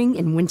spring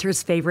in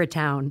winter's favorite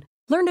town.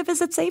 Learn to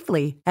visit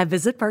safely at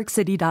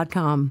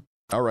visitparkcity.com.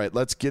 All right,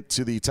 let's get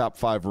to the top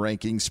 5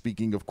 rankings.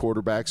 Speaking of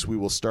quarterbacks, we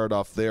will start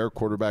off there.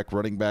 Quarterback,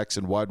 running backs,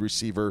 and wide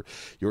receiver.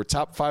 Your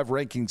top 5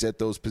 rankings at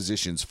those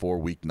positions for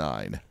Week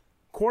 9.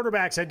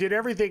 Quarterbacks, I did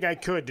everything I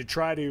could to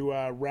try to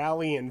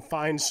rally and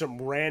find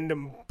some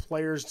random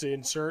players to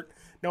insert.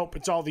 Nope,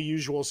 it's all the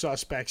usual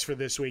suspects for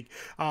this week.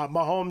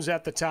 Mahomes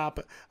at the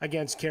top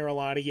against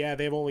Carolina. Yeah,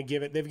 they've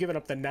given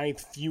up the 9th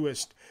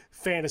fewest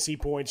fantasy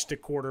points to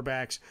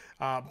quarterbacks,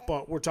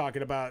 but we're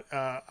talking about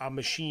a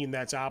machine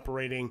that's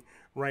operating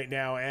right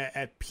now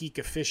at peak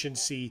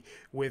efficiency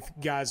with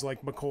guys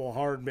like Mecole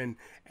Hardman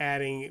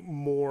adding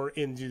more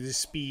into the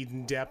speed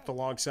and depth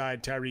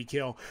alongside Tyreek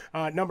Hill.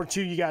 Number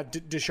 2, you got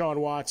Deshaun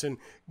Watson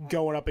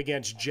going up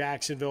against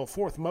Jacksonville,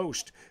 4th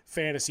most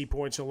fantasy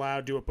points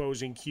allowed to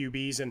opposing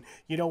QBs. And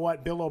you know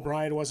what? Bill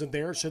O'Brien wasn't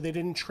there, so they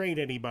didn't trade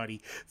anybody.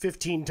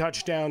 15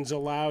 touchdowns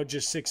allowed,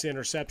 just 6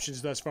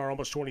 interceptions thus far,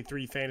 almost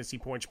 23 fantasy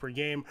points per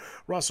game.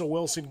 Russell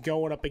Wilson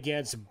going up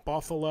against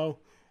Buffalo,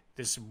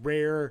 this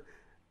rare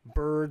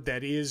bird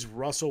that is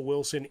Russell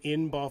Wilson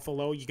in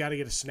Buffalo. You got to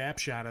get a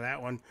snapshot of that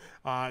one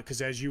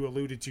because, as you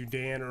alluded to,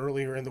 Dan,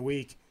 earlier in the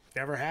week,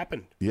 never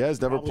happened. Yeah,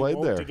 he's never Probably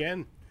played there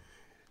again.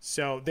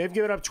 So they've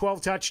given up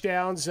 12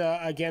 touchdowns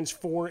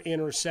against 4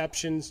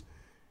 interceptions.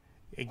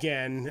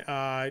 Again,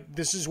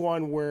 this is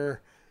one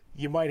where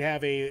you might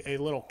have a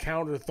little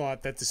counter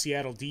thought that the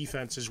Seattle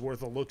defense is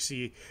worth a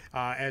look-see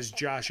as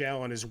Josh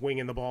Allen is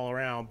winging the ball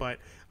around, but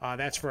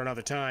that's for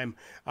another time.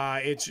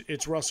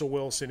 It's Russell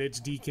Wilson, it's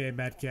DK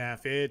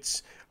Metcalf,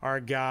 it's our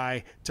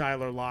guy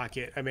Tyler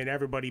Lockett. I mean,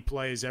 everybody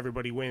plays,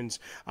 everybody wins.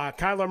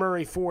 Kyler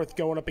Murray 4th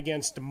going up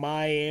against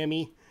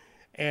Miami,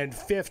 and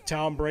 5th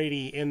Tom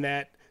Brady in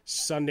that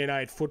Sunday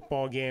night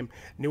football game.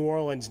 New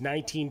Orleans,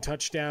 19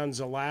 touchdowns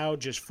allowed,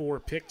 just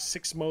 4 picks,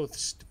 6th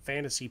most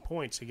fantasy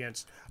points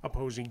against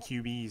opposing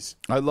QBs.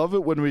 I love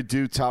it when we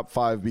do top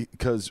 5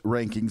 because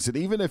rankings, and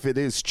even if it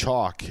is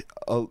chalk,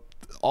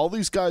 all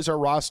these guys are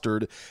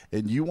rostered,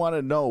 and you want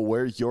to know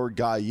where your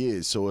guy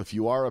is. So if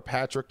you are a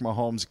Patrick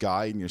Mahomes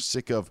guy and you're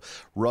sick of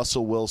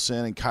Russell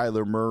Wilson and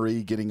Kyler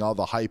Murray getting all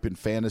the hype in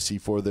fantasy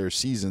for their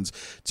seasons,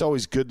 it's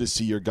always good to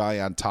see your guy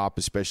on top,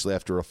 especially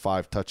after a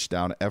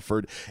 5-touchdown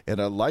effort.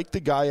 And I like the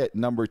guy at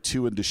number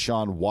 2 in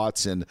Deshaun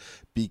Watson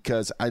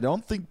because I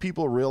don't think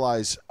people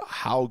realize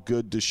how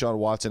good Deshaun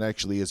Watson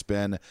actually has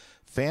been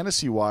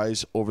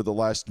fantasy-wise over the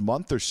last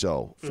month or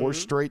so. 4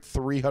 straight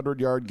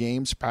 300-yard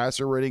games,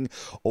 passer rating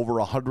over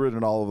 100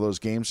 in all of those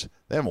games.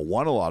 They haven't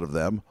won a lot of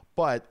them,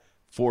 but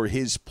for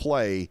his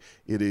play,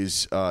 he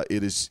has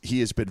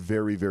been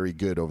very, very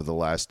good over the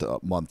last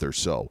month or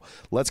so.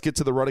 Let's get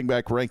to the running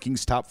back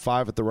rankings, top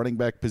 5 at the running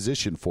back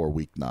position for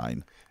Week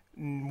 9.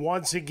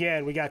 Once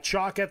again, we got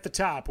chalk at the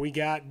top. We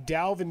got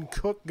Dalvin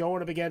Cook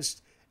going up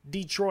against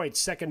Detroit,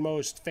 2nd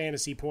most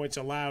fantasy points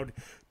allowed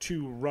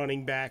to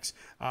running backs.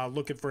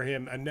 Looking for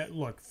him.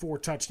 Look, 4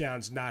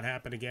 touchdowns not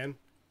happen again.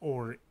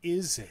 Or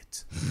is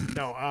it?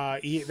 No,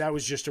 that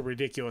was just a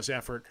ridiculous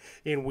effort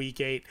in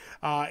Week 8.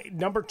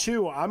 Number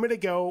 2, I'm going to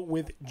go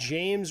with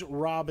James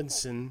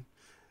Robinson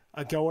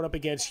going up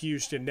against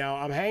Houston. Now,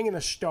 I'm hanging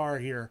a star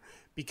here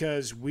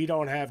because we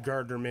don't have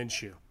Gardner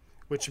Minshew,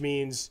 which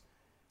means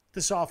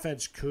this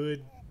offense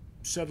could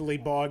suddenly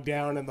bogged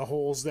down and the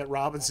holes that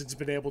Robinson's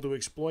been able to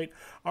exploit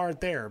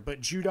aren't there. But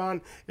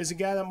Judon is a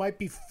guy that might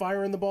be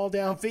firing the ball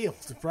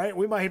downfield, right?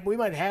 We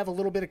might have a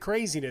little bit of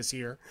craziness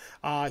here.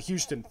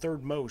 Houston,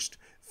 3rd most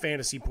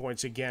fantasy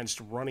points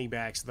against running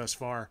backs thus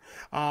far.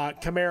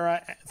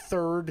 Kamara,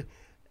 3rd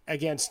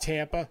against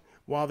Tampa.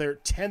 While they're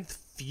 10th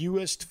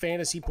fewest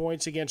fantasy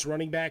points against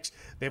running backs,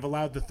 they've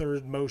allowed the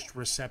 3rd most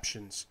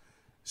receptions.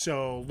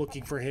 So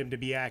looking for him to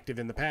be active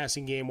in the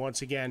passing game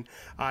once again.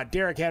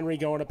 Derrick Henry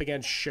going up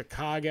against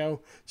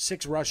Chicago.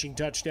 6 rushing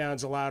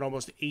touchdowns allowed,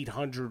 almost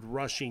 800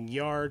 rushing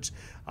yards.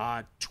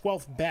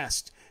 12th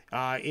best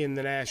in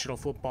the National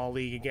Football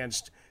League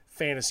against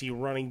fantasy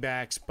running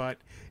backs. But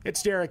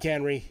it's Derrick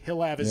Henry.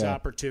 He'll have his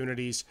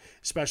opportunities,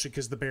 especially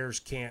because the Bears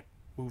can't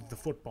move the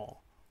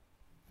football.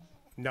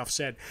 Enough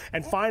said.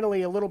 And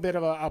finally, a little bit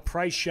of a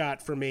price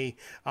shot for me.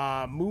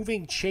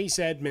 Moving Chase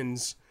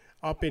Edmonds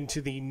up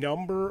into the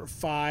number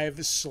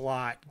 5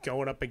 slot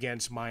going up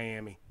against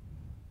Miami.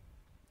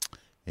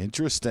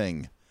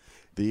 Interesting.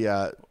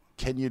 The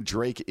Kenyon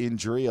Drake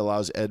injury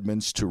allows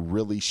Edmonds to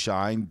really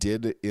shine.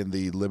 Did in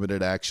the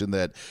limited action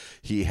that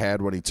he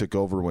had when he took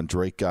over when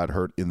Drake got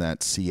hurt in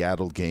that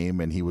Seattle game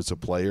and he was a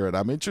player. And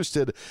I'm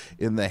interested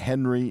in the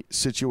Henry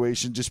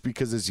situation just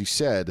because, as you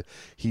said,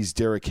 he's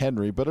Derrick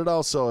Henry. But it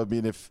also, I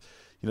mean, if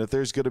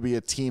there's going to be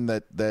a team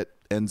that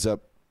ends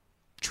up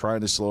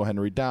trying to slow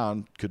Henry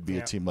down, could be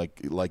a team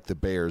like the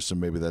Bears, so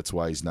maybe that's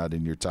why he's not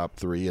in your top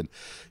three. And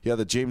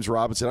the James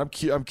Robinson,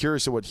 I'm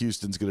curious of what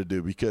Houston's going to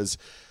do, because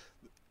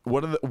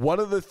one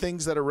of the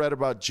things that I read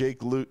about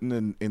Jake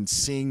Luton and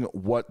seeing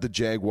what the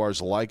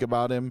Jaguars like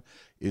about him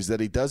is that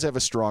he does have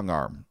a strong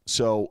arm.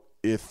 So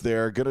if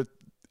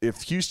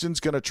Houston's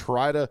going to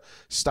try to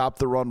stop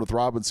the run with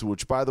Robinson,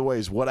 which, by the way,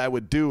 is what I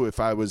would do if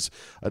I was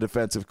a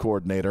defensive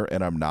coordinator,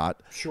 and I'm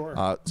not.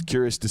 Sure.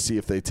 Curious to see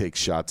if they take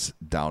shots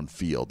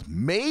downfield.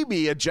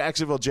 Maybe a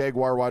Jacksonville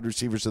Jaguar wide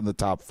receivers in the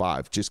top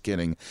 5. Just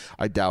kidding.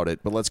 I doubt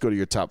it. But let's go to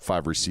your top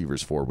 5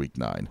 receivers for Week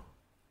 9.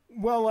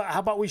 Well,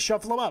 how about we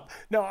shuffle them up?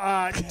 No,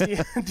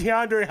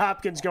 DeAndre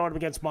Hopkins going up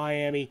against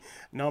Miami,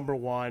 number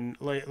 1.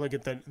 Look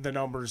at the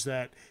numbers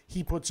that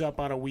he puts up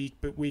on a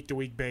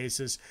week-to-week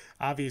basis.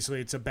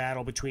 Obviously, it's a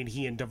battle between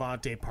he and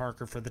Devontae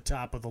Parker for the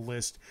top of the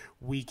list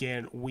week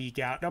in, week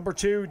out. Number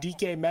 2,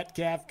 DK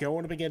Metcalf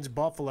going up against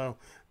Buffalo.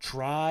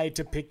 Try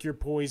to pick your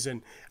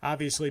poison.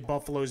 Obviously,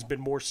 Buffalo's been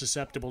more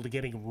susceptible to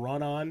getting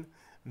run on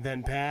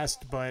than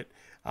passed, but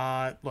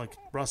look,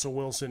 Russell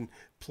Wilson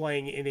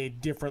playing in a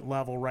different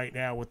level right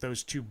now with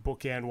those 2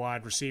 bookend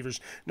wide receivers.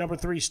 Number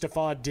 3,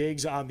 Stephon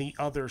Diggs on the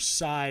other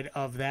side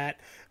of that.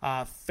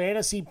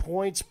 Fantasy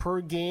points per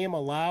game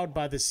allowed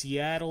by the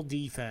Seattle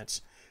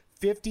defense.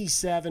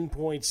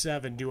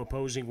 57.7 to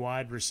opposing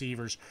wide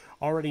receivers.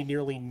 Already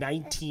nearly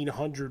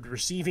 1,900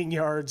 receiving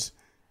yards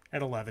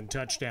and 11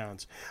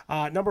 touchdowns.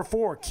 Number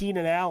 4,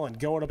 Keenan Allen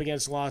going up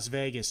against Las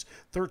Vegas.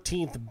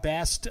 13th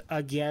best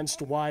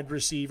against wide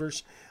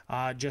receivers.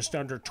 Just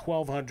under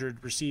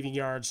 1,200 receiving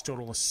yards,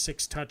 total of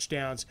 6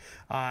 touchdowns.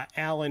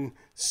 Allen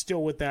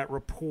still with that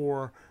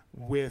rapport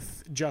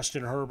with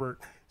Justin Herbert.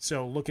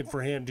 So looking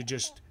for him to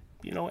just,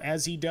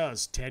 as he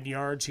does, 10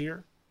 yards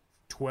here,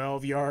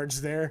 12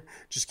 yards there.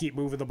 Just keep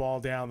moving the ball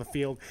down the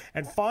field.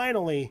 And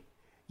finally,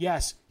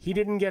 yes, he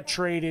didn't get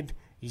traded.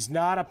 He's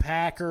not a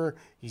Packer.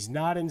 He's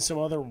not in some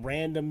other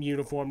random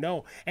uniform.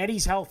 No, and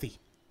he's healthy.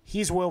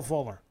 He's Will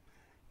Fuller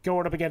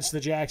going up against the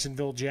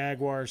Jacksonville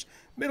Jaguars.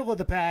 Middle of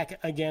the pack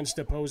against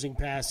opposing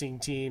passing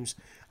teams,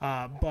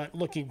 but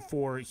looking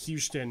for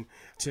Houston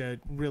to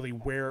really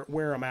wear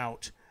them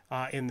out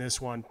in this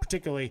one,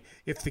 particularly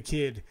if the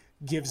kid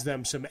gives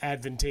them some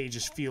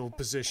advantageous field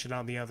position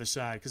on the other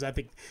side, because I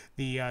think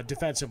the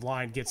defensive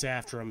line gets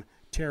after him,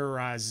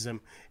 terrorizes him,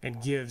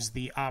 and gives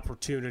the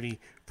opportunity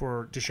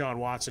for Deshaun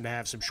Watson to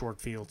have some short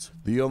fields.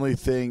 The only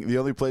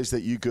place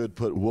that you could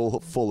put Will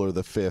Fuller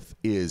the 5th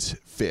is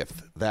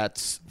 5th.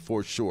 That's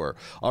for sure.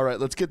 All right,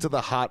 let's get to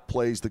the hot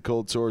plays, the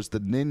cold sores,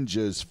 the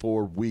ninjas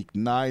for Week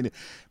 9.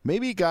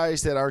 Maybe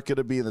guys that aren't going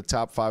to be in the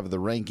top 5 of the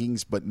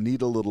rankings, but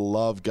need a little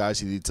love,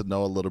 guys you need to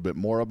know a little bit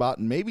more about,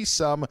 and maybe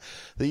some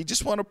that you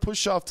just want to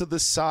push off to the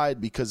side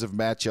because of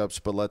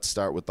matchups. But let's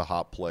start with the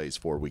hot plays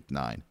for Week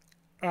 9.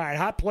 All right,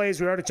 hot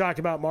plays. We already talked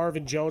about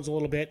Marvin Jones a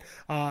little bit.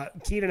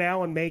 Keenan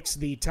Allen makes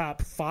the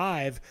top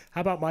 5.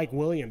 How about Mike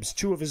Williams?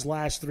 2 of his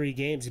last 3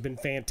 games have been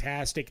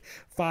fantastic.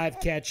 5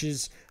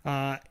 catches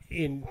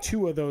in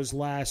 2 of those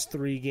last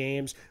 3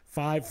 games.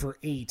 5 for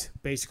 8,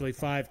 basically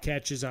 5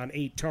 catches on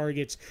 8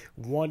 targets.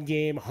 1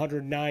 game,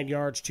 109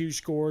 yards, 2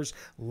 scores.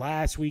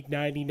 Last week,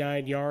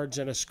 99 yards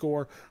and a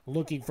score.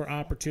 Looking for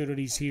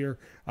opportunities here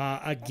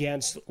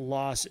against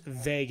Las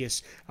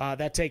Vegas.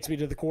 That takes me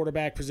to the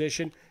quarterback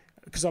position,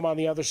 because I'm on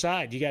the other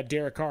side. You got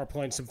Derek Carr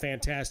playing some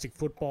fantastic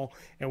football,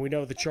 and we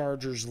know the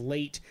Chargers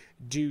late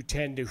do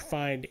tend to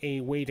find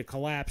a way to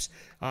collapse,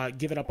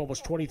 giving up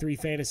almost 23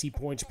 fantasy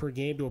points per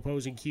game to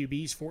opposing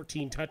QBs,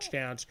 14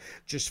 touchdowns,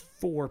 just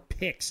 4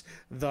 picks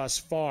thus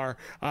far.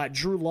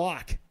 Drew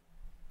Lock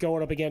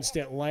going up against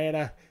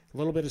Atlanta. A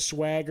little bit of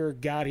swagger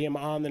got him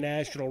on the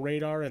national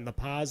radar in the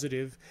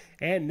positive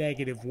and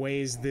negative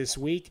ways this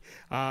week.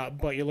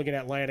 But you're looking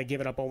at Atlanta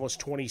giving up almost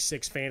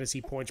 26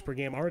 fantasy points per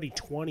game, already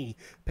 20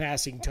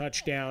 passing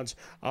touchdowns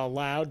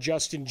allowed.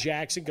 Justin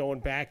Jackson going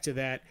back to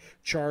that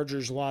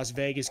Chargers-Las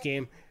Vegas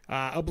game.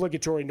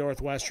 Obligatory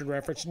Northwestern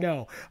reference?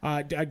 No.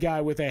 A guy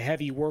with a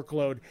heavy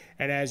workload.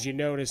 And as you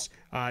notice,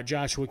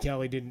 Joshua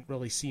Kelly didn't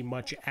really see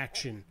much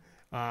action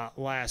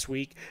last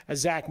week.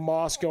 Zach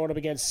Moss going up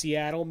against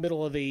Seattle,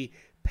 middle of the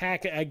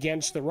pack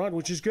against the run,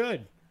 which is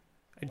good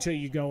until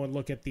you go and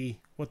look at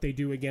what they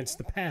do against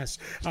the pass.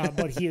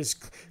 But he has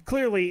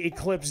clearly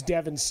eclipsed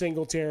Devin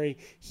Singletary.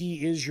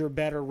 He is your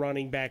better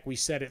running back. We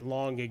said it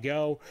long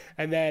ago.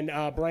 And then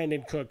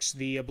Brandon Cooks,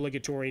 the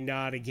obligatory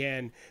nod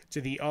again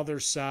to the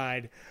other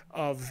side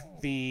of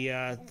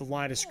the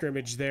line of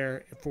scrimmage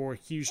there for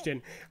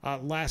Houston.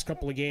 Last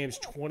couple of games,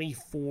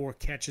 24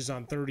 catches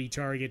on 30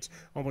 targets,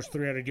 almost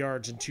 300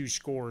 yards and 2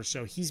 scores.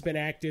 So he's been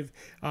active.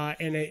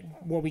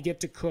 When we get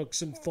to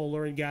Cooks and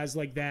Fuller and guys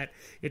like that,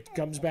 it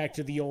comes back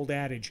to the old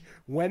adage.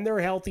 When they're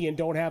healthy, healthy and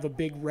don't have a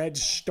big red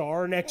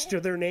star next to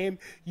their name,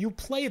 you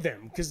play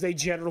them because they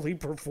generally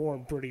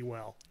perform pretty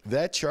well.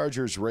 That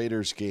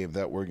Chargers-Raiders game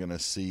that we're going to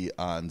see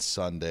on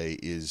Sunday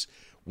is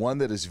one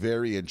that is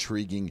very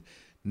intriguing,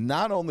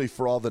 not only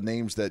for all the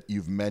names that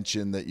you've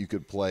mentioned that you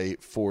could play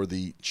for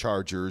the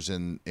Chargers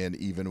and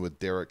even with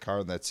Derek Carr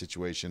in that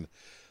situation,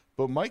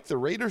 but Mike, the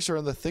Raiders are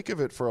in the thick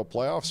of it for a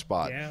playoff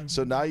spot. Yeah.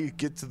 So now you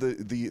get to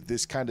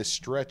this kind of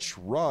stretch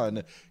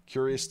run.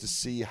 Curious to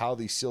see how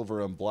the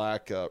silver and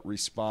black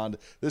respond.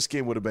 This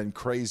game would have been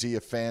crazy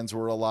if fans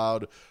were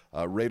allowed.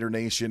 Raider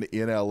Nation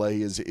in LA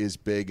is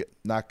big.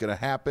 Not going to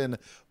happen,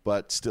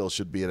 but still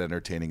should be an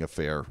entertaining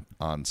affair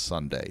on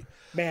Sunday.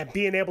 Man,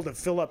 being able to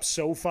fill up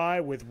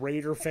SoFi with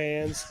Raider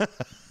fans,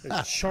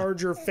 the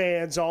Charger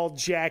fans all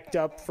jacked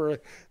up for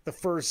the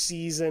first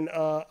season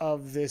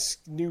of this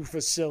new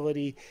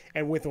facility,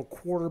 and with a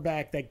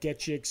quarterback that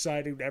gets you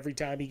excited every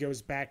time he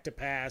goes back to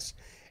pass.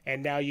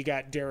 And now you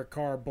got Derek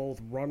Carr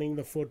both running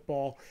the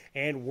football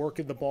and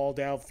working the ball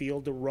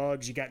downfield to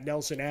Ruggs. You got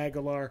Nelson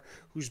Aguilar,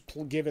 who's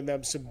giving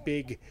them some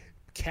big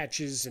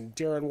catches, and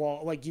Darren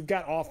Wall. Like, you've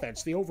got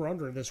offense. The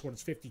over-under in this one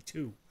is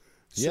 52.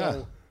 So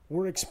yeah.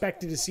 We're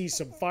expected to see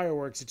some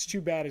fireworks. It's too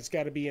bad it's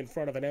got to be in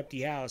front of an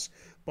empty house,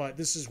 but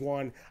this is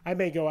one. I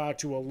may go out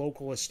to a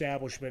local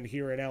establishment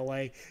here in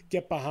L.A.,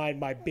 get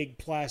behind my big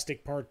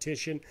plastic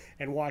partition,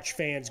 and watch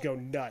fans go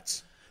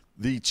nuts.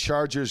 The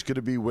Chargers going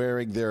to be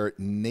wearing their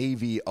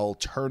navy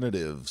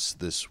alternatives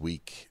this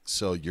week,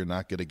 so you're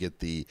not going to get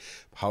the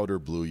powder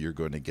blue. You're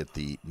going to get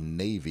the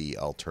navy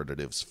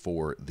alternatives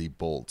for the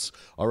Bolts.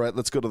 All right,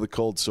 let's go to the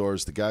cold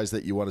sores, the guys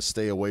that you want to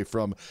stay away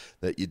from,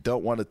 that you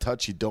don't want to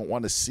touch, you don't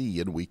want to see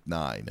in Week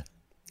 9.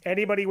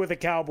 Anybody with a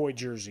Cowboy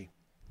jersey.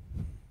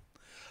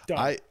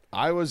 Done.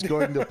 I was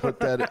going to put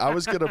that. I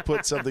was going to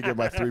put something in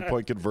my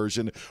three-point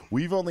conversion.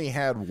 We've only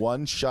had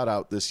one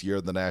shutout this year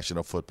in the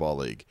National Football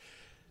League.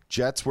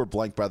 Jets were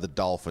blanked by the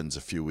Dolphins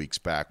a few weeks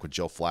back when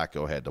Joe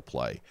Flacco had to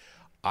play.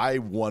 I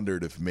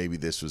wondered if maybe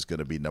this was going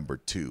to be number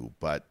 2,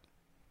 but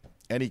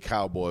any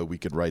Cowboy we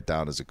could write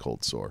down as a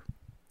cold sore.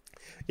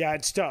 Yeah,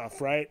 it's tough,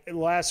 right?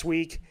 Last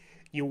week,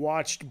 you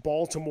watched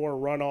Baltimore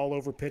run all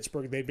over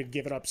Pittsburgh. They've been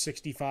giving up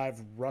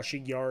 65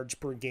 rushing yards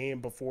per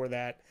game before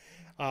that.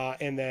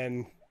 And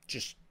then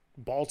just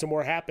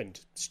Baltimore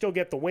happened. Still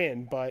get the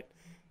win, but,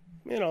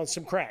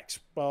 some cracks.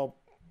 Well,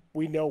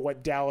 we know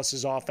what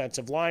Dallas's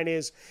offensive line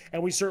is,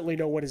 and we certainly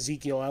know what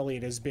Ezekiel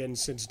Elliott has been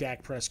since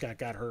Dak Prescott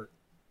got hurt.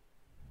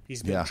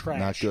 He's been trash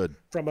not good.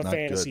 From a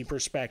fantasy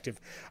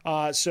perspective.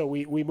 So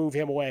we move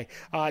him away.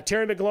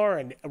 Terry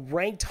McLaurin,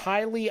 ranked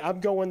highly. I'm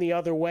going the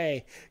other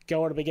way,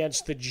 going up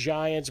against the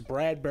Giants.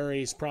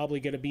 Bradbury is probably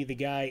going to be the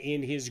guy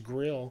in his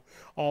grill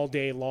all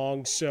day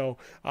long. So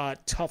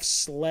tough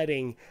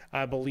sledding,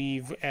 I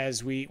believe,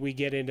 as we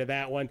get into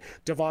that one.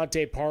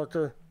 Devontae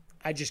Parker,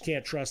 I just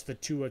can't trust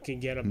that Tua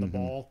can get him the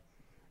ball,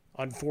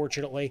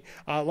 unfortunately.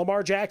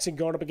 Lamar Jackson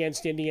going up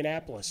against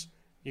Indianapolis.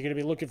 You're going to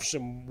be looking for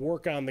some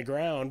work on the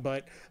ground,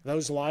 but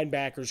those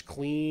linebackers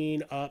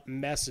clean up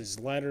messes.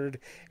 Leonard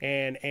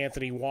and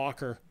Anthony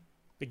Walker.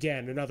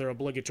 Again, another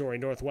obligatory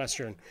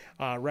Northwestern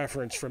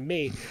reference from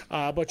me.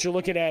 But you're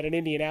looking at an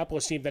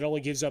Indianapolis team that only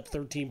gives up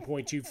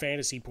 13.2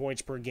 fantasy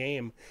points per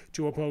game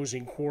to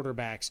opposing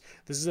quarterbacks.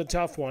 This is a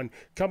tough one.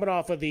 Coming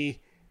off of the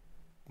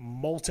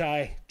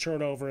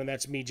multi-turnover, and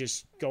that's me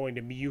just going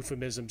to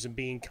euphemisms and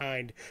being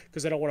kind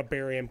because I don't want to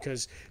bury him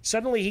because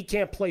suddenly he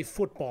can't play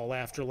football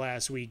after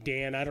last week,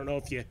 Dan. I don't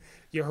know if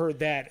you heard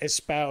that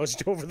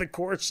espoused over the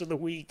course of the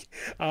week,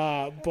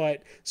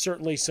 but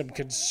certainly some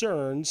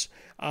concerns.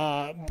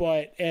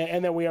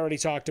 And then we already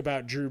talked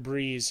about Drew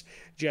Brees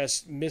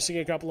just missing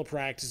a couple of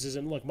practices,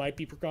 and look, might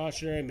be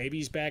precautionary. Maybe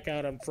he's back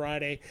out on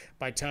Friday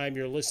by the time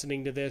you're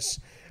listening to this,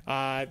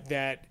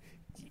 that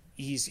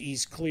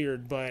he's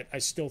cleared, but I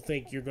still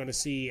think you're going to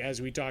see, as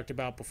we talked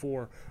about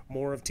before,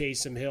 more of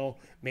Taysom Hill,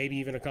 maybe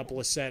even a couple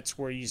of sets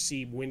where you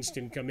see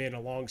Winston come in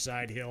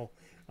alongside Hill,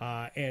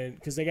 and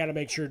because they got to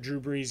make sure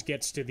Drew Brees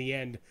gets to the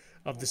end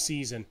of the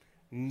season.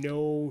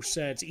 No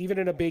sense, even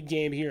in a big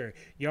game here.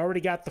 You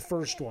already got the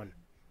first one,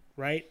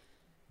 right?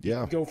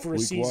 Yeah. Go for a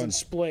week season 1.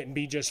 split and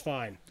be just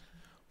fine.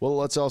 Well,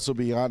 let's also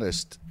be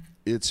honest.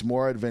 It's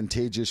more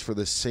advantageous for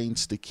the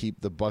Saints to keep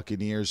the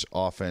Buccaneers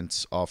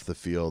offense off the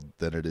field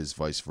than it is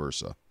vice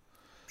versa.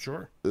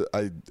 Sure.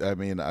 I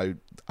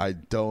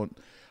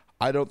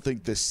don't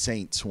think the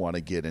Saints want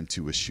to get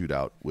into a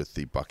shootout with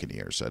the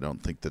Buccaneers. I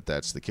don't think that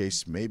that's the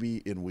case.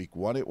 Maybe in week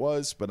 1 it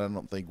was, but I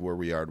don't think where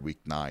we are in week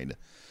 9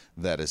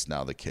 that is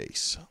now the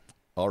case.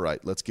 All right,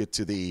 let's get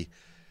to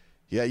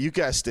you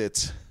guessed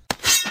it.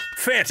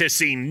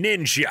 Fantasy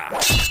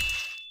Ninja.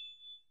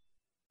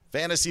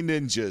 Fantasy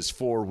Ninjas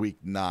for week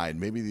 9.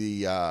 Maybe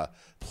the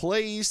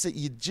plays that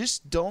you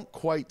just don't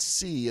quite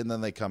see, and then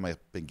they come up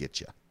and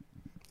get you.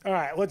 All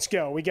right, let's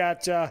go. We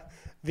got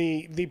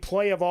the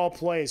play of all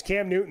plays,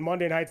 Cam Newton,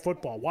 Monday Night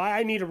Football. Why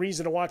I need a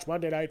reason to watch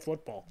Monday Night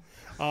Football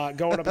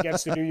going up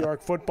against the New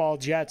York Football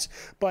Jets.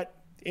 But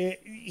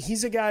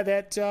he's a guy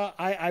that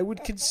I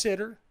would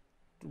consider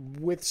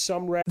with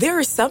some There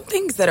are some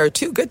things that are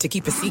too good to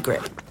keep a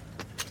secret.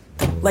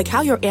 Like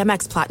how your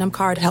Amex Platinum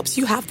card helps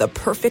you have the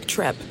perfect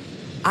trip.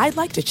 I'd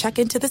like to check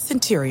into the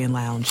Centurion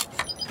Lounge.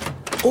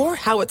 Or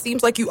how it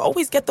seems like you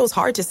always get those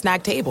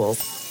hard-to-snag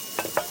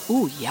tables.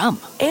 Ooh, yum.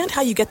 And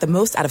how you get the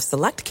most out of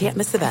select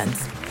can't-miss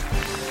events.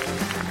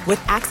 With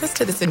access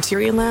to the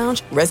Centurion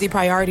Lounge, Resi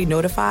Priority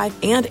Notified,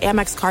 and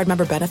Amex card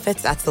member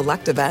benefits at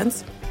select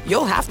events,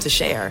 you'll have to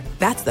share.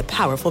 That's the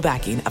powerful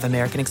backing of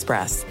American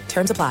Express.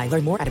 Terms apply.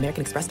 Learn more at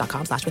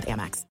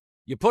americanexpress.com/withAmex.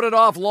 You put it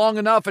off long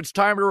enough, it's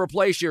time to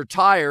replace your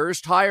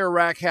tires. Tire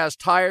Rack has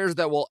tires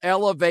that will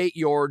elevate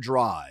your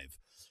drive.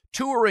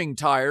 Touring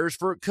tires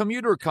for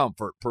commuter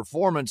comfort,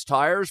 performance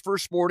tires for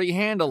sporty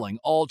handling,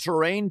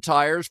 all-terrain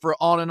tires for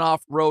on- and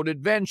off-road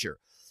adventure.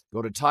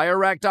 Go to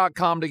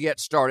TireRack.com to get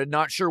started.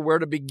 Not sure where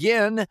to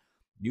begin?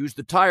 Use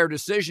the Tire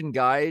Decision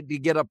Guide to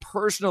get a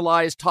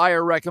personalized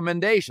tire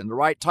recommendation, the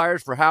right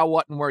tires for how,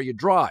 what, and where you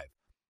drive.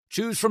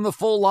 Choose from the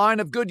full line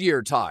of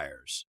Goodyear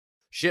tires.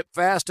 Ship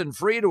fast and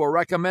free to a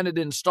recommended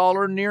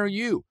installer near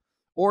you.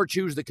 Or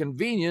choose the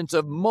convenience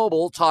of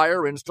mobile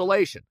tire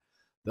installation.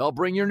 They'll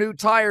bring your new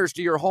tires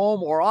to your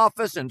home or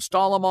office,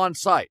 install them on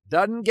site.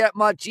 Doesn't get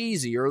much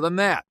easier than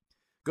that.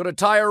 Go to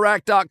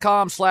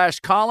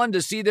TireRack.com/Colin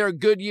to see their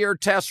Goodyear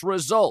test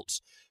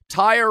results,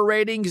 tire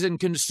ratings, and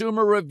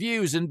consumer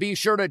reviews, and be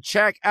sure to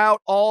check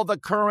out all the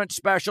current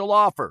special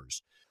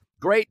offers.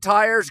 Great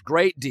tires,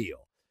 great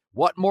deal.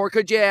 What more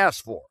could you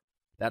ask for?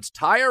 That's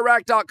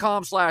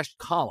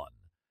TireRack.com/Colin.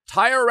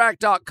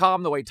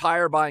 TireRack.com, the way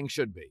tire buying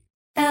should be.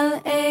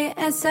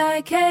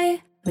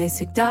 LASIK,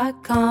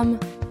 LASIK.com.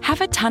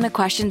 Have a ton of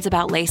questions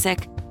about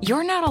LASIK?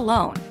 You're not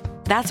alone.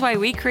 That's why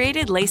we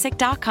created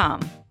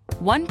LASIK.com.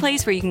 One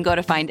place where you can go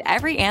to find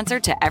every answer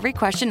to every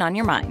question on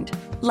your mind.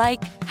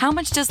 Like, how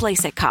much does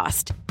LASIK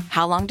cost?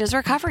 How long does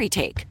recovery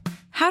take?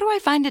 How do I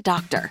find a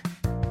doctor?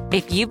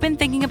 If you've been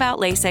thinking about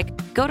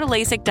LASIK, go to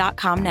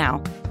LASIK.com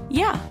now.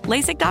 Yeah,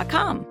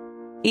 LASIK.com.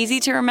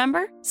 Easy to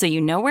remember, so you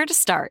know where to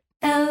start.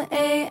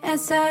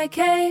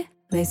 LASIK,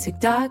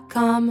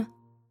 LASIK.com.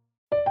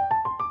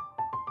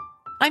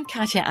 I'm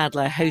Katya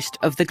Adler, host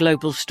of The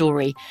Global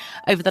Story.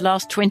 Over the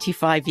last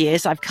 25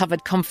 years, I've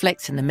covered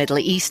conflicts in the Middle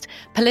East,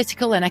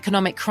 political and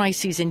economic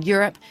crises in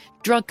Europe,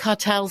 drug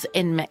cartels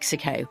in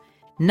Mexico.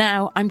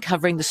 Now I'm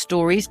covering the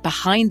stories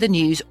behind the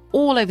news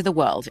all over the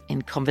world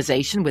in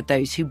conversation with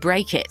those who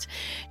break it.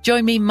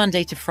 Join me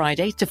Monday to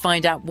Friday to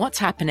find out what's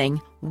happening,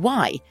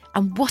 why,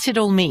 and what it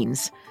all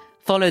means.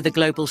 Follow The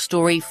Global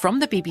Story from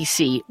the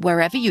BBC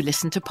wherever you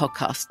listen to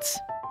podcasts.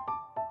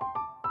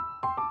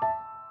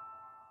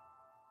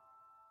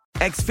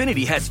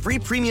 Xfinity has free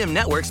premium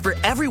networks for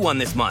everyone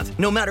this month,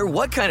 no matter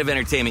what kind of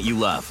entertainment you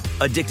love.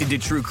 Addicted to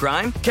true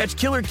crime? Catch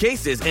killer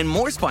cases and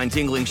more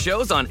spine-tingling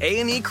shows on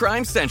A&E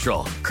Crime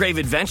Central. Crave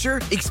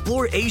adventure?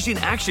 Explore Asian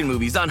action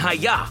movies on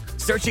Hi-YAH.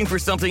 Searching for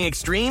something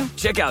extreme?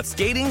 Check out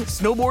skating,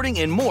 snowboarding,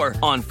 and more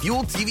on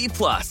Fuel TV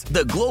Plus,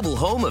 the global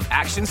home of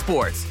action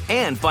sports.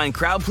 And find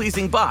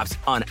crowd-pleasing bops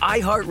on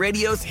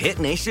iHeartRadio's Hit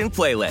Nation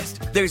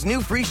playlist. There's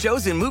new free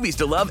shows and movies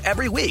to love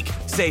every week.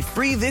 Say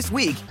free this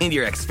week in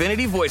your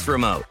Xfinity voice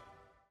remote.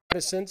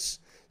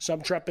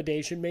 Some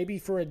trepidation, maybe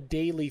for a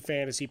daily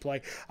fantasy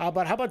play.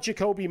 But how about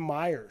Jacoby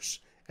Myers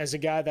as a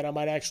guy that I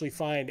might actually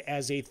find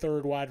as a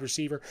third wide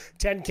receiver?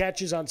 10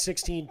 catches on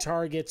 16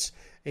 targets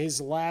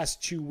his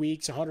last 2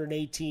 weeks,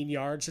 118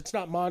 yards. It's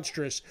not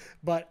monstrous,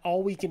 but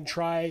all we can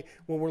try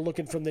when we're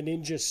looking from the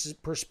Ninja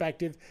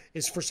perspective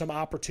is for some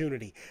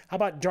opportunity. How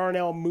about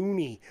Darnell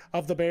Mooney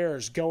of the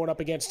Bears going up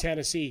against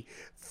Tennessee?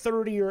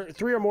 3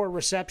 or more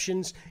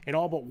receptions in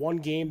all but one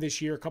game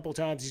this year. A couple of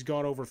times he's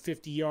gone over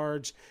 50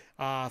 yards.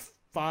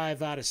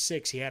 5 out of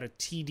 6. He had a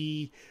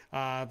TD,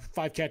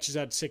 5 catches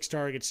out of 6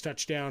 targets,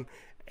 touchdown.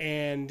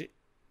 And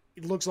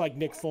it looks like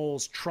Nick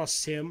Foles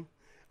trusts him.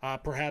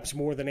 Perhaps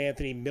more than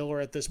Anthony Miller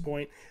at this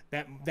point.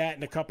 That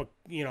and a cup of,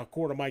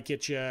 quarter might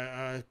get you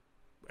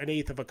an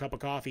eighth of a cup of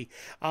coffee.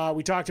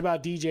 We talked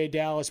about DJ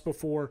Dallas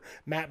before.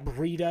 Matt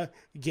Breida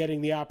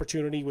getting the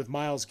opportunity with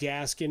Myles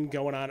Gaskin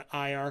going on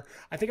IR.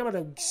 I think I'm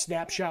going to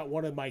snapshot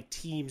one of my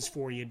teams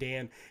for you,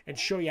 Dan, and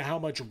show you how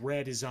much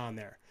red is on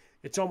there.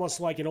 It's almost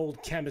like an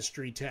old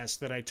chemistry test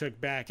that I took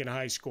back in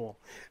high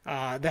school.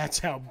 That's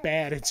how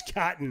bad it's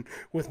gotten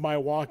with my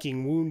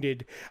walking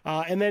wounded.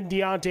 And then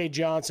Deontay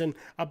Johnson,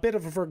 a bit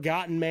of a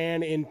forgotten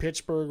man in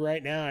Pittsburgh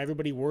right now.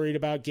 Everybody worried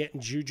about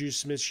getting Juju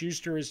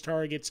Smith-Schuster as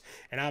targets.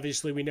 And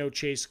obviously we know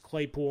Chase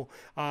Claypool.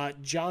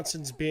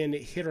 Johnson's been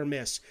hit or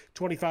miss.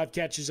 25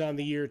 catches on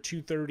the year,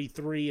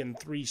 233 and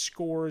 3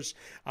 scores.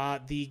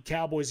 The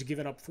Cowboys have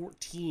given up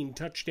 14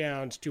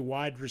 touchdowns to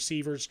wide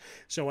receivers.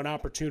 So an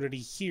opportunity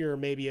here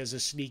maybe as a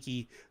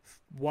sneaky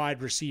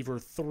wide receiver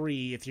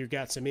 3 if you've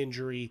got some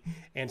injury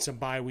and some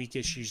bye week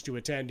issues to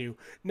attend to.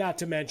 Not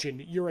to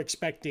mention, you're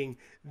expecting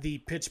the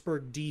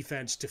Pittsburgh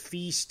defense to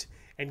feast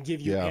and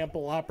give you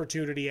ample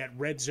opportunity at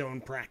red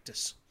zone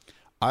practice.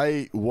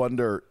 I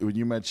wonder, when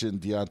you mentioned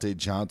Deontay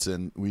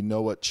Johnson, we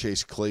know what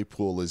Chase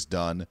Claypool has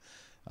done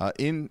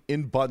in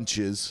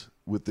bunches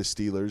with the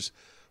Steelers,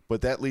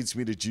 but that leads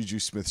me to Juju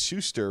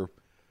Smith-Schuster,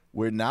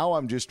 where now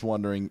I'm just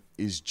wondering,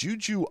 is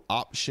Juju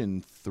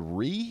option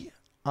 3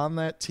 on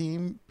that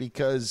team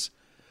because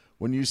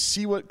when you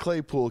see what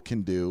Claypool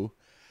can do,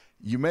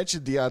 you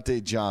mentioned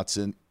Deontay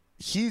Johnson.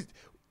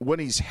 When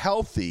he's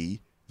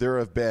healthy, there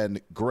have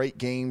been great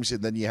games,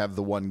 and then you have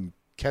the one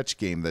catch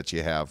game that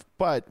you have.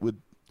 But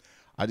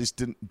I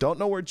just don't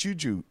know where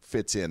Juju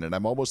fits in, and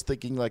I'm almost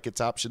thinking like it's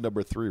option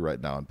number 3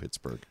 right now in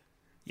Pittsburgh.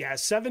 Yeah,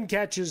 7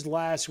 catches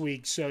last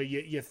week, so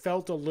you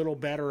felt a little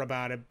better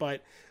about it,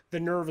 but the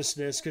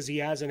nervousness because he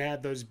hasn't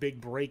had those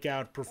big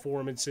breakout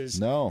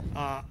performances. No.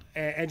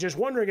 And just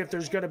wondering if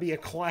there's going to be a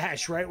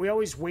clash, right? We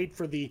always wait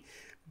for the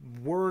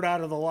word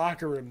out of the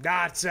locker room,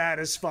 not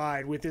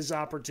satisfied with his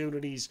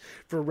opportunities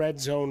for red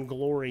zone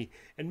glory.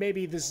 And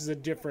maybe this is a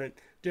different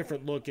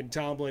look, and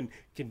Tomlin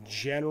can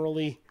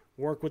generally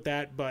work with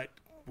that, but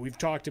we've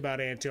talked about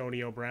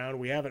Antonio Brown.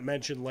 We haven't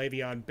mentioned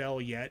Le'Veon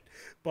Bell yet,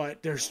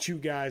 but there's 2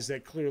 guys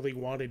that clearly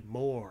wanted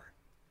more.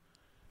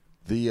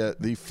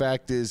 The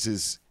fact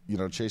is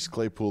Chase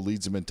Claypool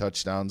leads him in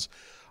touchdowns.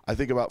 I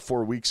think about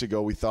 4 weeks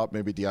ago we thought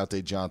maybe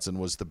Deontay Johnson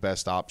was the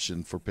best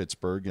option for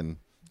Pittsburgh, and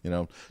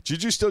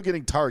Juju's still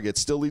getting targets,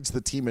 still leads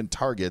the team in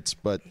targets,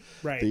 but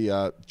right.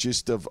 The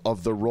gist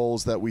of the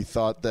roles that we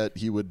thought that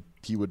he would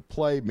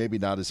play, maybe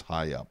not as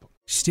high up.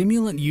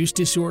 Stimulant use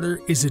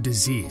disorder is a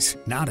disease,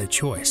 not a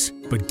choice.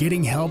 But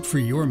getting help for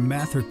your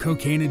meth or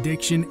cocaine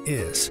addiction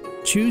is.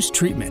 Choose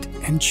treatment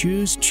and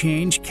choose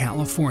Change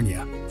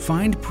California.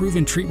 Find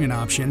proven treatment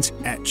options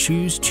at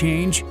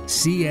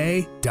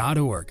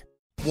choosechangeca.org.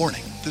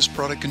 Warning, this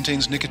product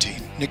contains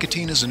nicotine.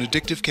 Nicotine is an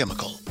addictive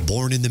chemical.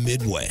 Born in the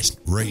Midwest,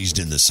 raised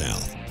in the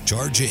South.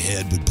 Charge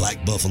ahead with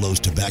Black Buffalo's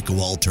tobacco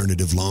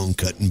alternative long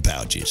cutting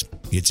pouches.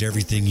 It's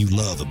everything you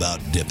love about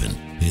dipping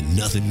and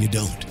nothing you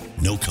don't.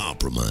 No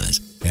compromise.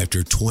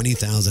 After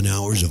 20,000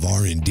 hours of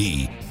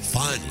R&D,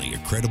 finally a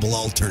credible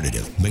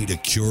alternative made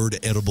of cured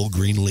edible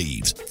green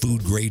leaves,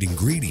 food-grade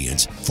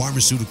ingredients,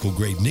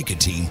 pharmaceutical-grade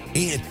nicotine,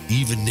 and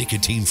even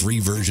nicotine-free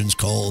versions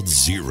called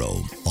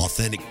Zero.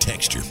 Authentic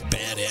texture,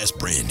 badass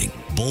branding,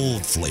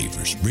 bold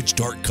flavors, rich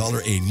dark color,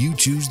 and you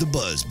choose the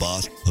buzz,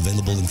 boss.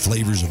 Available in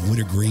flavors of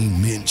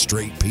wintergreen, mint,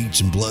 straight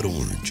peach, and blood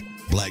orange.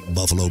 Black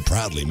Buffalo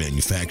proudly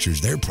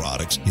manufactures their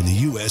products in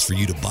the U.S. for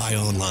you to buy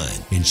online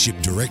and ship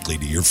directly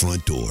to your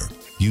front door.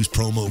 Use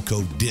promo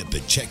code DIP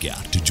at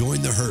checkout to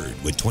join the herd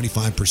with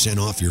 25%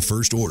 off your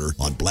first order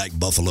on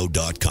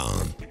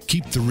blackbuffalo.com.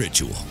 Keep the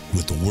ritual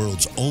with the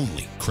world's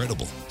only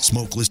credible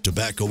smokeless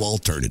tobacco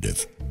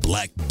alternative,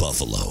 Black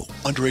Buffalo.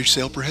 Underage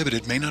sale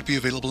prohibited, may not be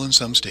available in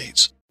some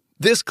states.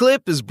 This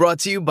clip is brought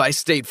to you by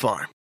State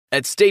Farm.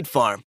 At State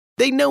Farm,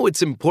 they know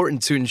it's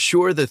important to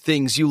insure the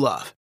things you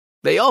love.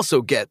 They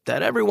also get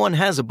that everyone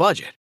has a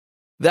budget.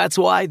 That's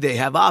why they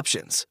have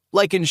options,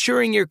 like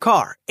insuring your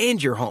car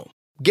and your home,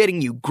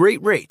 getting you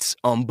great rates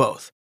on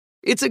both.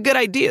 It's a good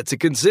idea to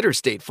consider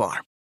State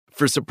Farm.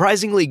 For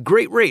surprisingly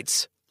great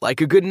rates,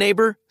 like a good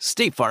neighbor,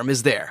 State Farm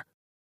is there.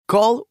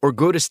 Call or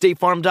go to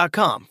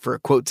statefarm.com for a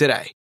quote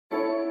today.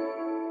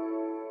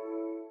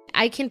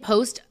 I can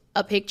post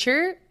a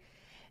picture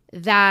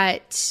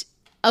that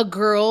a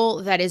girl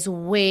that is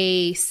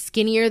way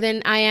skinnier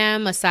than I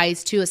am, a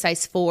size 2, a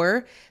size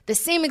 4, the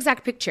same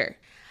exact picture.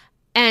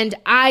 And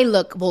I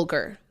look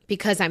vulgar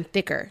because I'm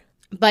thicker.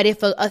 But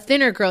if a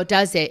thinner girl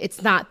does it,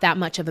 it's not that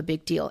much of a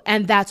big deal.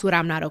 And that's what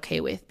I'm not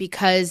okay with.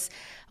 Because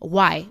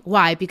why?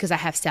 Why? Because I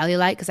have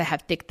cellulite, because I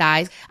have thick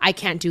thighs. I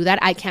can't do that.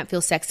 I can't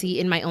feel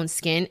sexy in my own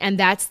skin. And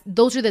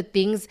those are the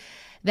things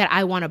that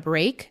I want to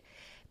break.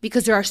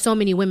 Because there are so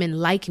many women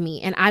like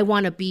me and I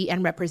want to be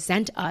and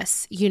represent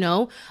us,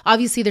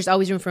 Obviously, there's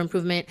always room for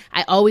improvement.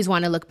 I always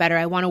want to look better.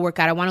 I want to work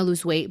out. I want to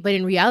lose weight. But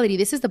in reality,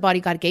 this is the body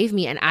God gave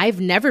me and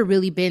I've never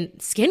really been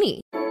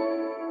skinny.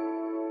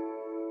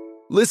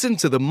 Listen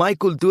to the My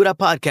Cultura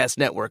Podcast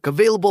Network,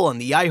 available on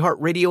the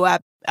iHeartRadio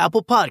app,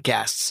 Apple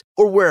Podcasts,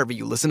 or wherever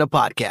you listen to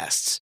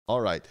podcasts. All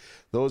right.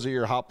 Those are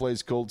your Hot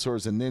Plays, Cold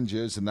Sores, and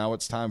Ninjas. And now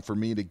it's time for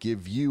me to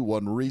give you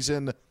one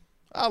reason.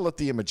 I'll let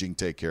the imaging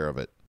take care of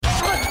it.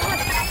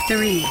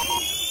 3,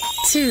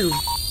 2,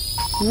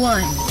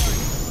 1.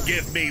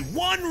 Give me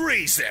one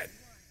reason.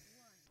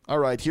 All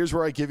right, here's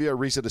where I give you a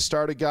reason to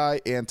start a guy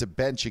and to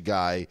bench a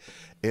guy.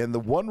 And the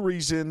one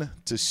reason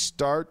to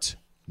start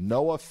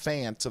Noah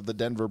Fant of the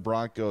Denver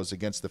Broncos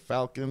against the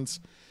Falcons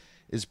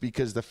is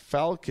because the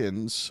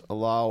Falcons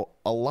allow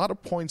a lot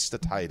of points to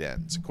tight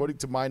ends. According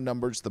to my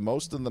numbers, the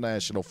most in the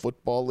National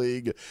Football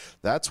League.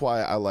 That's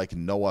why I like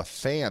Noah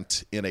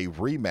Fant in a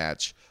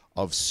rematch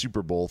of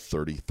Super Bowl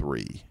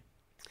 33.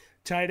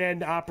 Tight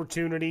end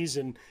opportunities,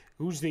 and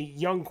who's the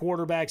young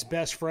quarterback's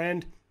best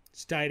friend?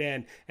 It's tight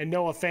end. And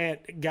Noah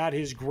Fant got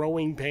his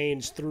growing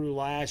pains through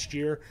last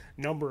year.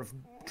 Number of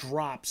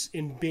drops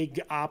in big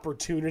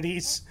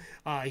opportunities.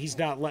 He's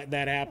not letting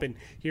that happen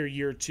here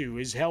year 2.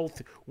 His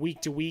health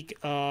week to week,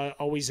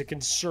 always a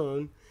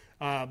concern.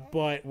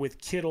 But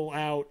with Kittle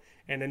out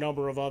and a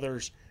number of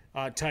others,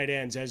 tight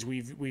ends, as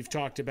we've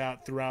talked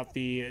about throughout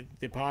the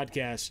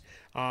podcast,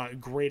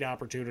 great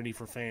opportunity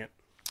for Fant.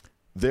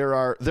 there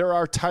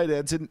are tight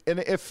ends, and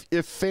if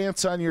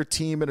Fant's on your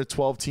team in a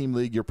 12-team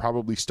league, you're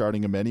probably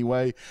starting him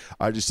anyway.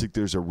 I just think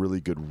there's a really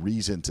good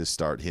reason to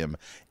start him,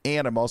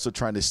 and I'm also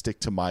trying to stick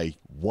to my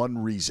one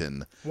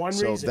reason.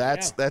 So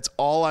that's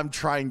all I'm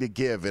trying to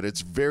give, and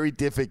it's very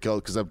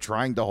difficult because I'm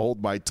trying to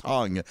hold my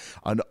tongue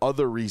on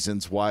other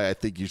reasons why I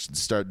think you should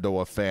start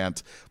Noah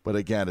Fant. But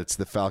again, it's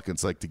the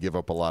Falcons like to give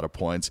up a lot of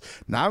points.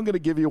 Now I'm going to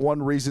give you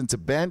one reason to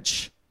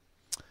bench.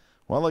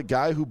 Well, a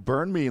guy who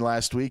burned me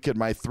last week in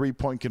my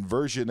three-point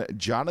conversion,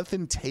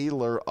 Jonathan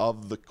Taylor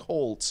of the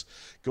Colts,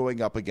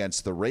 going up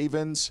against the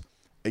Ravens.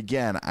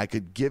 Again, I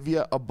could give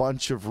you a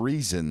bunch of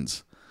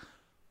reasons,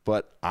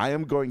 but I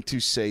am going to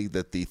say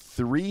that the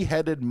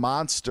three-headed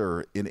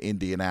monster in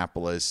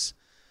Indianapolis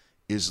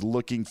is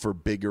looking for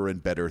bigger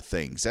and better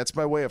things. That's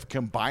my way of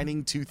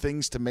combining two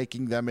things to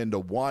making them into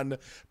one,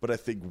 but I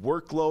think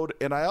workload,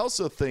 and I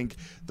also think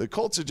the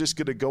Colts are just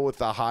going to go with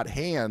the hot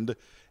hand.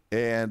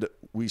 And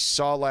we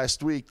saw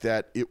last week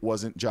that it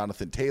wasn't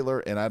Jonathan Taylor,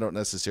 and I don't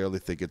necessarily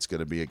think it's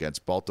going to be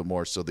against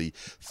Baltimore. So the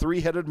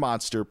three-headed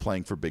monster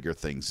playing for bigger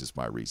things is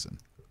my reason.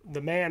 The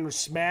man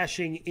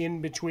smashing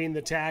in between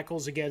the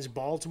tackles against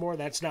Baltimore,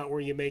 that's not where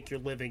you make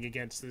your living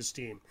against this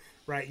team,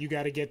 right? You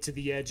got to get to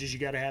the edges. You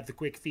got to have the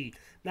quick feet.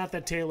 Not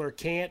that Taylor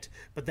can't,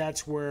 but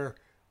that's where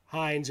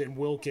Hines and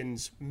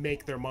Wilkins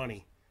make their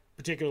money.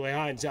 Particularly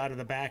Hines out of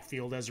the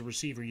backfield as a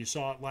receiver. You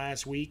saw it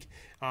last week.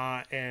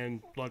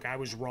 And look, I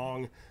was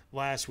wrong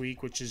last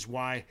week, which is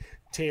why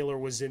Taylor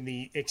was in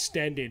the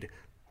extended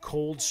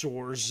cold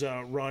sores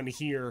run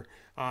here.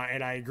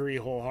 And I agree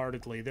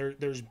wholeheartedly.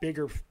 There's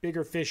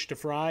bigger fish to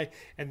fry,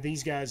 and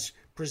these guys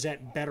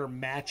present better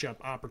matchup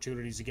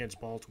opportunities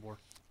against Baltimore.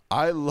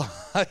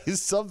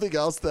 Something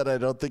else that I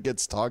don't think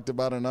it's talked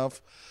about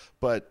enough,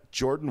 but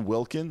Jordan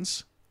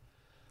Wilkins,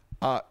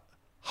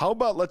 how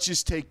about let's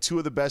just take two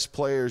of the best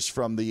players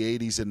from the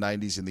 80s and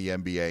 90s in the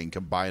NBA and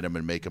combine them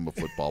and make him a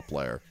football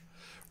player,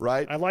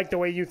 right? I like the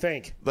way you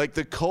think. Like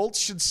the Colts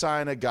should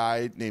sign a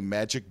guy named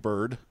Magic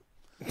Bird,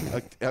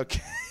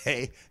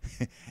 okay,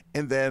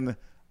 and then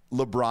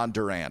LeBron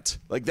Durant.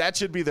 Like that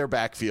should be their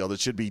backfield. It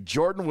should be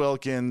Jordan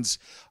Wilkins,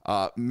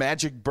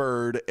 Magic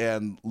Bird,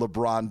 and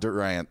LeBron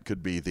Durant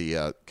could be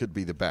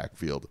the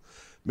backfield.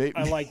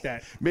 I like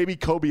that. Maybe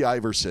Kobe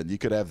Iverson. You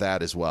could have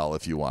that as well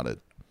if you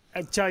wanted.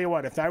 I tell you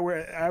what, if I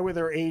were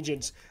their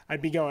agents, I'd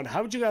be going,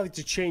 how would you like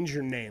to change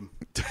your name?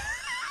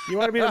 You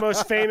want to be the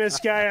most famous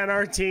guy on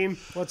our team?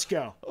 Let's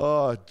go.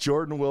 Oh,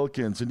 Jordan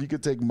Wilkins. And you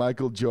could take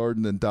Michael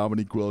Jordan and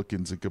Dominique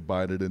Wilkins and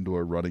combine it into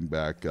a running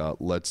back.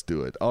 Let's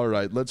do it. All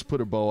right, let's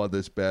put a bow on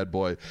this bad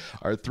boy.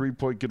 Our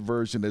three-point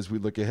conversion as we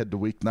look ahead to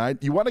week 9.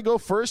 You want to go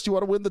first? You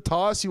want to win the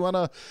toss? You want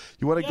to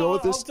go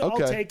with this? I'll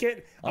take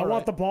it. I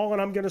want the ball, and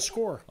I'm going to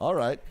score. All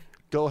right.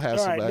 Go, Hasselbeck.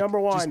 All right, number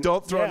one. Just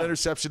don't throw an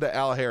interception to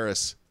Al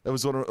Harris. That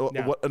was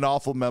what an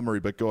awful memory,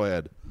 but go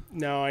ahead.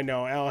 No, I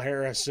know. Al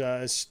Harris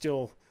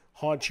still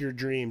haunts your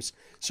dreams.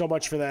 So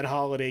much for that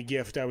holiday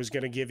gift I was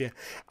going to give you.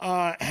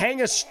 Hang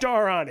a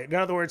star on it. In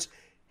other words,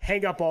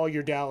 hang up all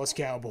your Dallas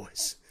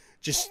Cowboys.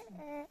 Just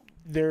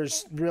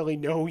there's really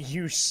no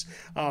use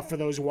for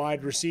those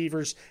wide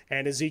receivers.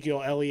 And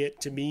Ezekiel Elliott,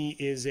 to me,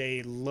 is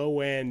a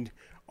low-end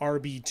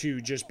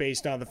RB2 just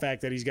based on the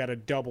fact that he's got a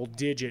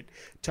double-digit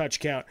touch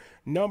count.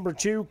 Number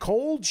 2,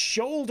 cold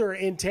shoulder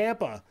in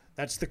Tampa.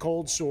 That's the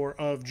cold sore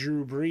of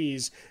Drew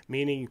Brees,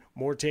 meaning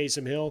more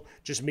Taysom Hill,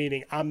 just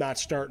meaning I'm not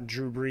starting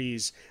Drew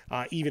Brees,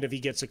 even if he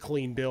gets a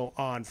clean bill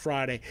on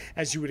Friday,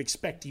 as you would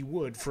expect he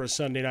would for a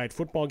Sunday night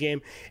football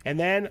game. And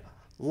then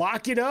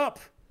lock it up.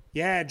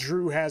 Yeah,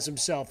 Drew has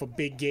himself a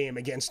big game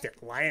against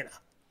Atlanta.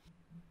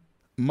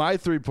 My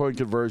three-point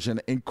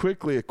conversion, and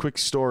quickly a quick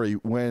story.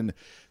 When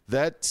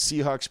that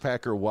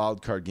Seahawks-Packer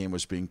wildcard game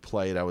was being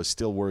played, I was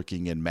still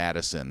working in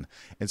Madison.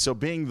 And so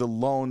being the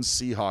lone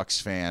Seahawks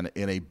fan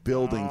in a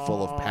building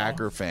full of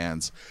Packer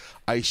fans,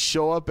 I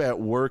show up at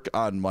work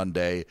on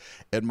Monday,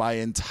 and my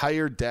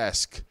entire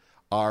desk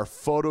are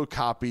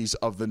photocopies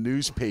of the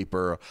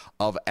newspaper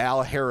of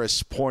Al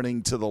Harris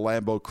pointing to the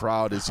Lambeau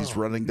crowd as he's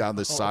running down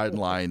the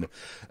sideline.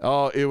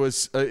 Oh, it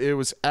was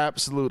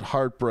absolute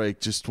heartbreak.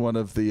 Just one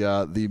of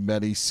the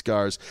many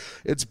scars.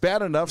 It's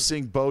bad enough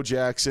seeing Bo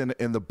Jackson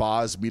and the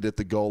Boz meet at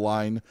the goal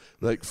line,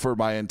 like for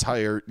my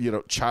entire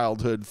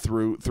childhood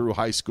through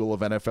high school of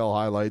NFL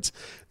highlights.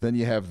 Then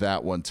you have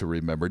that one to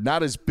remember.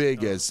 Not as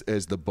big as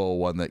the Bo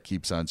one that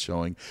keeps on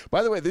showing.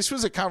 By the way, this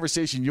was a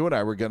conversation you and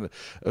I were gonna.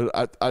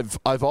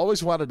 I've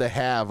always wanted to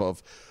have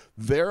of.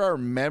 There are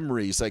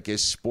memories, like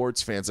as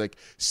sports fans, like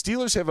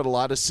Steelers have had a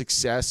lot of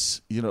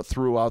success,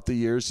 throughout the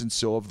years, and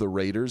so have the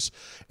Raiders.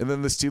 And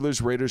then the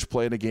Steelers-Raiders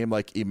play in a game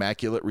like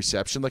Immaculate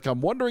Reception. Like, I'm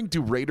wondering,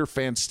 do Raider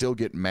fans still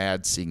get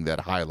mad seeing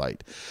that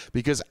highlight?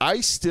 Because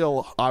I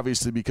still,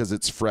 obviously because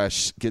it's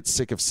fresh, get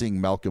sick of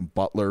seeing Malcolm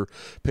Butler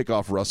pick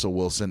off Russell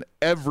Wilson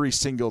every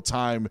single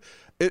time.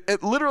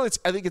 It literally,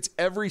 I think it's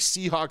every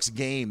Seahawks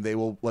game they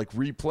will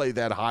replay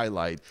that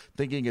highlight,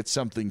 thinking it's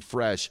something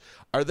fresh.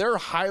 Are there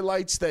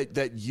highlights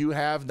that you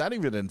have, not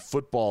even in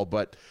football,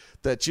 but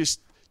that just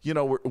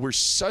we're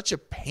such a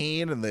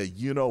pain in the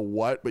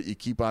what, but you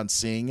keep on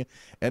seeing.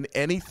 And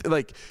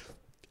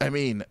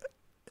anything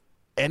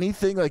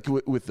anything like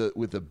with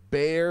the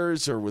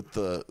Bears or with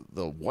the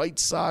White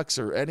Sox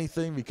or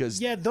anything, because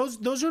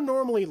those are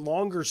normally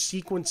longer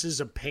sequences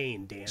of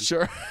pain, Dan.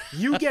 Sure.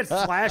 You get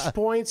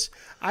flashpoints.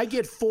 I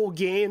get full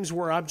games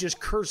where I'm just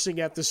cursing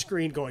at the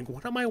screen going,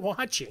 what am I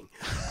watching?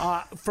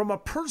 From a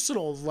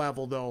personal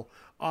level, though,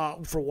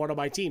 for one of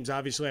my teams,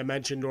 obviously I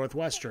mentioned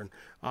Northwestern.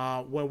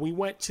 When we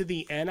went to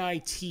the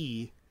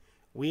NIT,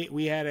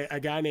 we had a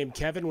guy named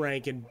Kevin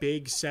Rankin,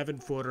 big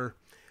 7-footer,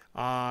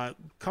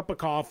 cup of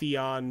coffee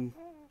on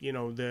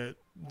the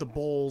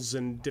bowls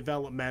and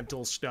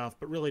developmental stuff,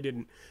 but really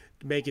didn't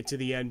make it to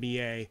the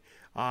NBA.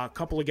 A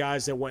couple of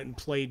guys that went and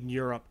played in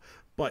Europe,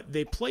 but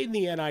they played in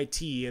the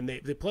NIT, and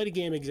they played a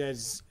game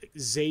against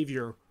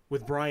Xavier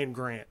with Brian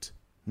Grant,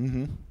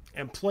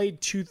 and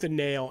played tooth and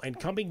nail. And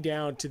coming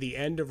down to the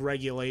end of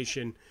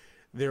regulation,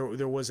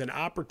 there was an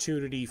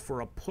opportunity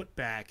for a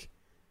putback,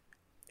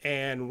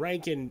 and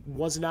Rankin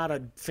was not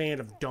a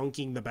fan of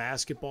dunking the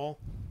basketball.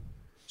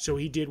 So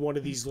he did one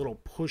of these little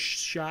push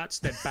shots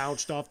that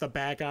bounced off the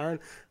back iron,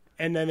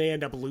 and then they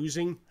end up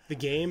losing the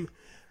game.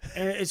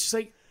 And it's just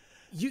like,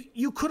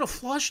 you could have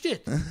flushed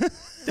it.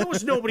 There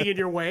was nobody in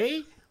your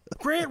way.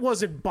 Grant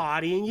wasn't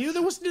bodying you.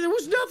 There was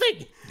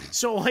nothing.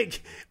 So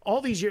like all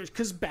these years,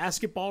 because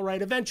basketball,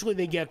 right? Eventually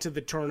they get to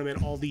the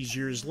tournament all these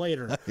years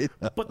later.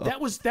 But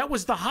that was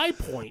the high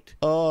point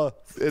for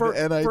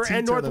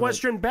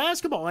Northwestern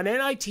basketball. An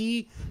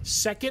NIT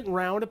second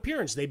round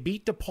appearance. They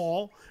beat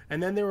DePaul,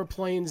 and then they were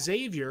playing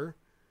Xavier.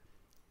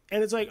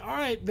 And it's like, all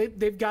right,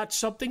 they've got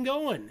something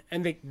going,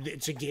 and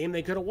it's a game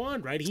they could have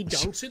won, right? He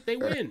dunks it, they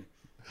win.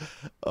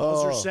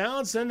 Buzzer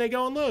sounds, then they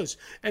go and lose.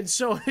 And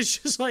so it's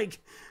just like.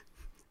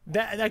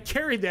 That I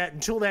carried that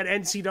until that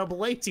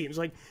NCAA team. It's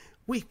like,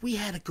 we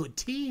had a good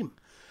team.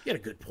 You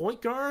had a good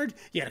point guard.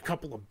 You had a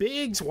couple of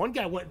bigs. One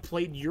guy went and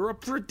played in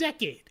Europe for a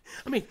decade.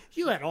 I mean,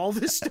 you had all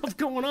this stuff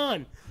going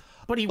on,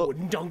 but he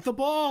wouldn't dunk the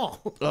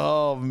ball.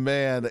 Oh,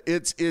 man.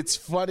 It's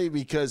funny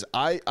because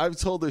I've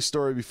told this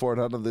story before,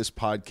 not on this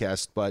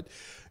podcast, but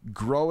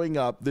growing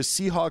up, the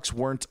Seahawks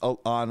weren't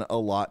on a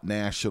lot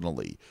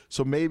nationally.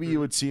 So maybe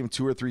you would see them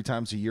 2 or 3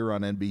 times a year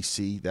on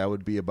NBC. That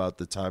would be about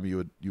the time you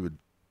would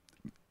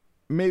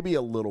maybe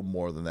a little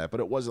more than that, but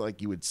it wasn't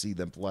like you would see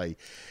them play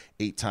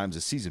 8 times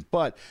a season.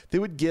 But they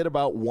would get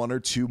about 1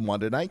 or 2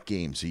 Monday night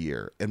games a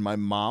year, and my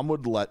mom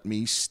would let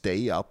me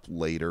stay up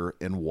later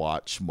and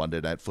watch Monday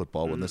Night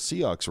Football when the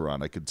Seahawks were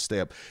on. I could stay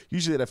up.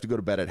 Usually I'd have to go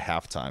to bed at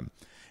halftime,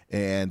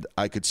 and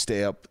I could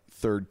stay up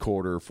third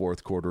quarter,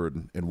 fourth quarter,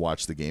 and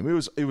watch the game.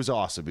 It was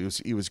awesome.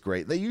 It was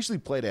great. They usually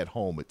played at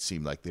home. It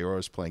seemed like they were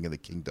always playing in the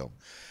Kingdom.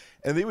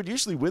 And they would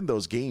usually win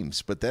those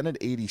games. But then in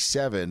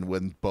 87,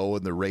 when Bo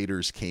and the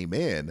Raiders came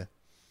in,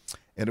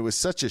 and it was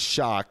such a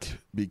shock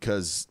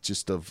because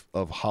just of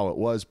how it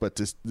was, but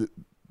the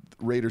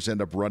Raiders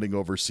end up running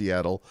over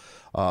Seattle,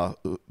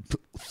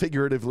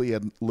 figuratively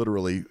and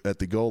literally at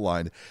the goal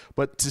line.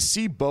 But to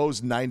see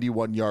Bo's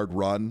 91-yard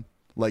run,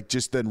 like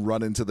just then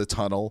run into the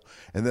tunnel,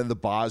 and then the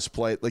Boz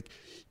play, like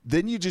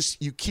then you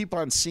keep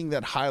on seeing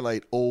that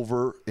highlight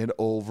over and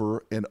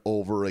over and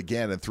over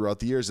again, and throughout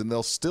the years, and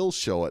they'll still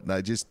show it.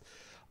 And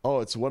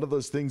it's one of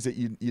those things that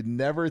you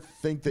never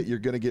think that you're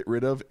going to get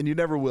rid of, and you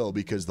never will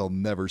because they'll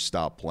never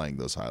stop playing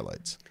those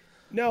highlights.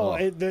 No,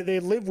 they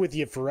live with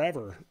you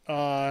forever.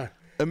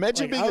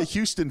 Imagine being a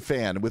Houston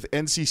fan with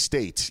NC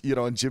State,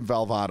 and Jim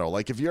Valvano.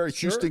 Like if you're a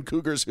Houston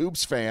Cougars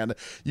hoops fan,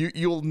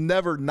 you'll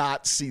never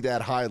not see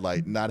that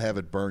highlight and not have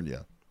it burn you.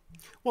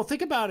 Well,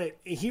 think about it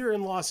here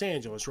in Los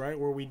Angeles, right,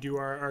 where we do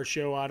our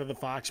show out of the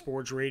Fox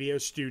Sports Radio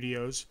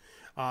studios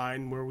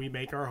and where we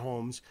make our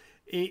homes.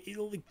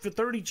 For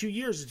 32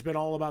 years, it's been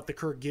all about the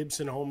Kirk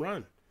Gibson home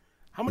run.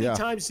 How many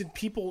times did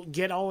people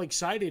get all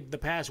excited the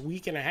past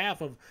week and a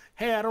half of,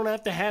 hey, I don't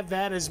have to have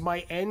that as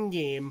my end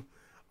game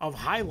of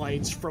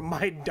highlights from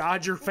my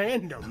Dodger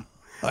fandom?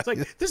 It's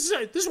like this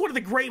is one of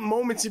the great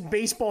moments in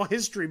baseball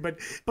history, but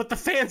the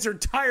fans are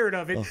tired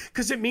of it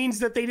because it means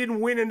that they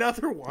didn't win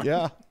another one.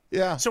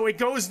 Yeah. So it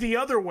goes the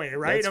other way,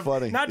 right? That's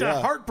funny. Not a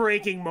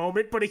heartbreaking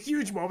moment, but a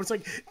huge moment. It's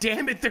like,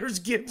 damn it, there's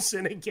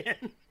Gibson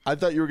again. I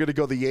thought you were going to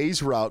go the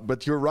A's route,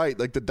 but you're right.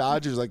 Like the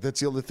Dodgers, like that's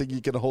the only thing you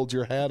can hold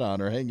your hat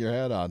on or hang your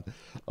hat on.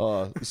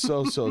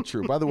 So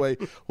true. By the way,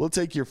 we'll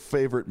take your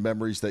favorite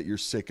memories that you're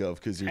sick of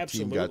because your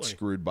team got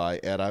screwed by.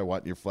 At I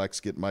Want Your Flex,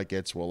 get Mike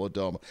at Swallow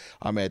Dome.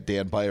 I'm at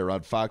Dan Beyer on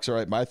Fox. All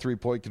right, my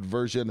 3-point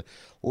conversion.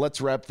 Let's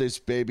wrap this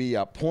baby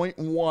up. Point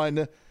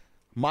 1.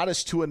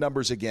 Modest Tua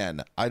numbers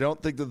again. I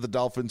don't think that the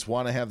Dolphins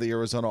want to have the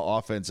Arizona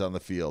offense on the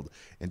field.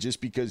 And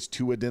just because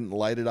Tua didn't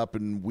light it up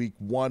in week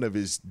 1 of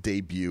his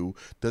debut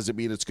doesn't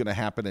mean it's going to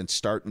happen in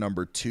start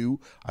number 2.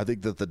 I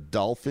think that the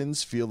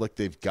Dolphins feel like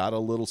they've got a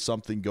little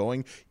something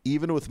going.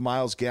 Even with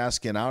Myles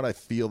Gaskin out, I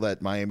feel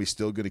that Miami's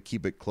still going to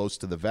keep it close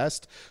to the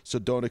vest. So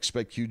don't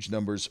expect huge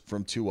numbers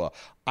from Tua.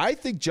 I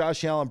think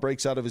Josh Allen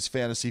breaks out of his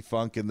fantasy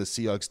funk, and the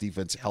Seahawks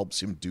defense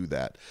helps him do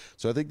that.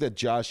 So I think that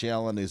Josh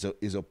Allen is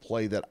a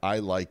play that I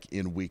like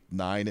in week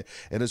 9.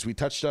 And as we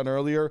touched on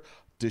earlier,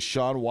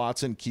 Deshaun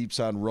Watson keeps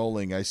on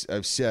rolling.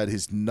 I've said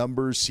his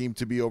numbers seem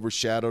to be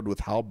overshadowed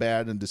with how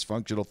bad and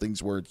dysfunctional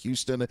things were in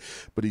Houston,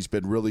 but he's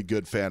been really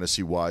good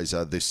fantasy-wise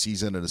this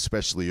season and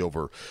especially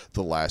over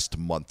the last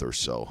month or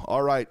so.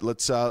 All right,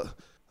 let's I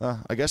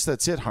guess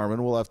that's it,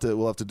 Harmon. We'll have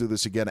to do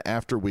this again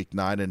after Week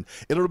 9, and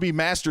it'll be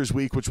Masters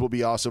Week, which will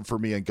be awesome for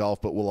me in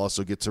golf, but we'll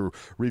also get to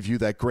review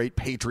that great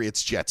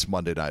Patriots-Jets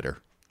Monday nighter.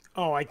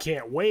 Oh, I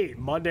can't wait.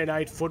 Monday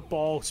Night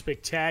Football,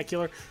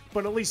 spectacular.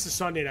 But at least the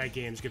Sunday night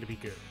game is going to be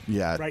good.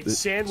 Yeah. Right?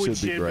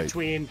 Sandwiched in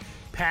between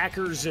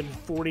Packers and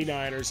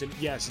 49ers. And,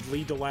 yes,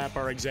 Lee DeLapp,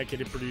 our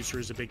executive producer,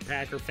 is a big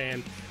Packer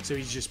fan. So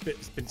he's just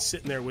been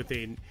sitting there with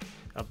a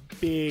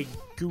big,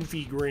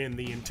 goofy grin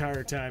the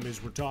entire time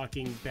as we're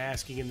talking,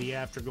 basking in the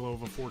afterglow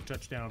of a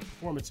 4-touchdown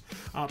performance.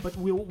 But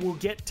we'll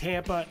get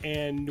Tampa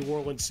and New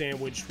Orleans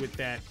sandwiched with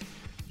that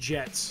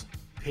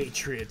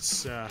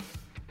Jets-Patriots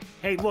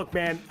Hey, look,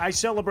 man, I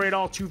celebrate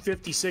all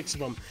 256 of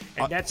them,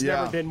 and that's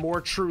never been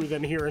more true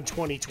than here in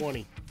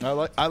 2020.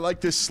 I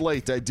like this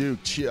slate. I do.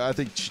 I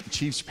think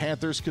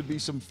Chiefs-Panthers could be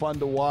some fun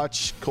to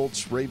watch.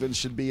 Colts-Ravens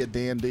should be a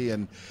dandy.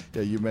 And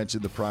you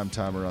mentioned the prime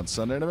timer on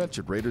Sunday. And I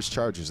mentioned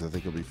Raiders-Chargers. I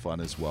think it'll be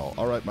fun as well.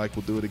 All right, Mike,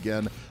 we'll do it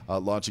again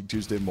launching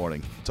Tuesday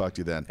morning. Talk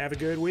to you then. Have a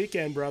good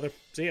weekend, brother.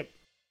 See you.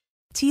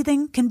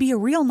 Teething can be a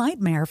real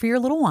nightmare for your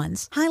little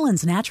ones.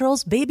 Highlands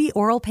Naturals Baby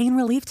Oral Pain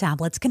Relief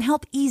Tablets can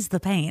help ease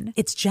the pain.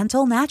 Its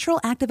gentle, natural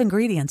active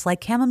ingredients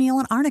like chamomile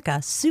and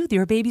arnica soothe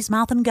your baby's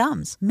mouth and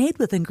gums. Made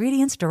with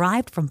ingredients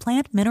derived from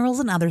plant, minerals,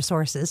 and other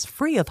sources,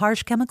 free of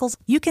harsh chemicals,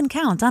 you can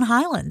count on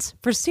Highlands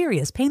for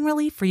serious pain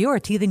relief for your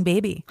teething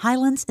baby.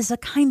 Highlands is a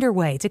kinder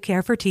way to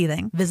care for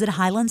teething. Visit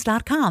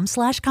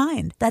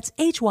highlands.com/kind. That's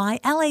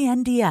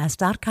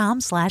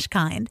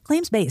HYLANDS.com/kind.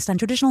 Claims based on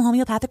traditional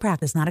homeopathic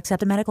practice, not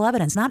accepted medical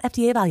evidence, not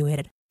FDA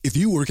evaluated. If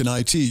you work in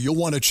IT, you'll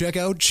want to check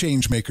out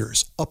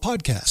Changemakers, a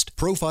podcast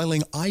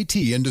profiling IT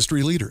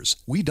industry leaders.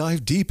 We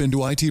dive deep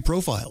into IT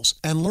profiles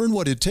and learn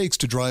what it takes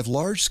to drive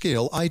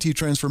large-scale IT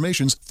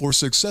transformations for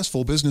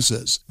successful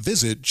businesses.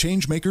 Visit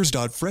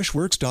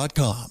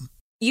changemakers.freshworks.com.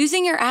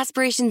 Using your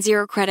Aspiration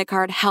Zero credit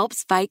card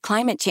helps fight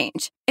climate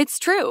change. It's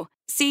true.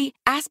 See,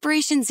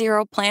 Aspiration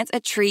Zero plants a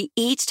tree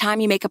each time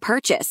you make a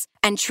purchase,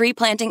 and tree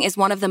planting is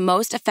one of the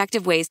most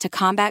effective ways to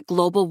combat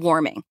global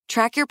warming.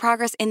 Track your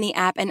progress in the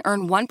app and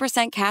earn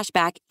 1% cash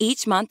back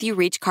each month you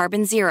reach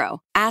carbon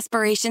zero.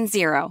 Aspiration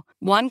Zero.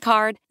 One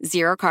card,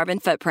 zero carbon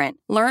footprint.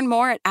 Learn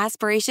more at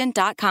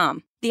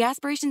aspiration.com. The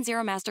Aspiration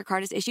Zero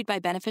MasterCard is issued by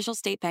Beneficial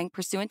State Bank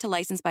pursuant to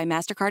license by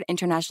MasterCard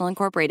International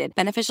Incorporated.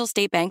 Beneficial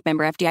State Bank,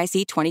 member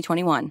FDIC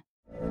 2021.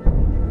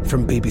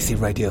 From BBC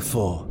Radio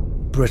 4,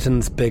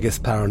 Britain's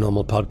biggest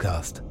paranormal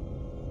podcast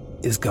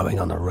is going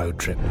on a road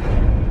trip.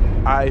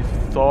 I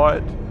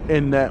thought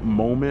in that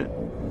moment,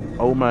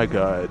 oh my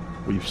God,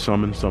 we've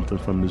summoned something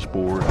from this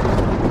board.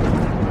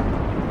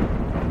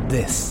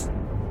 This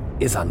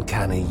is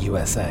Uncanny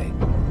USA.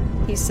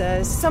 He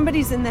says,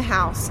 somebody's in the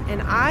house,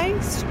 and I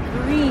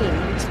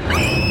screamed.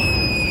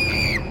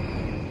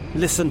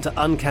 Listen to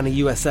Uncanny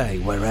USA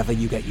wherever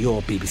you get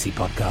your BBC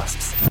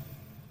podcasts,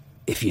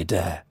 if you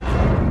dare.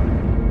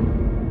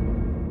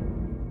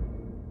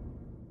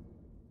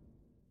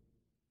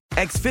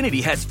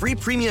 Xfinity has free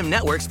premium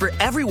networks for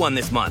everyone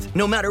this month,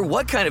 no matter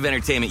what kind of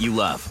entertainment you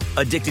love.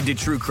 Addicted to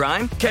true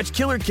crime? Catch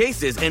killer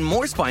cases and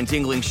more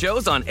spine-tingling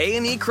shows on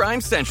A&E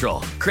Crime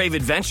Central. Crave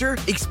adventure?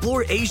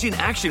 Explore Asian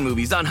action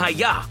movies on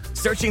Hi-YAH.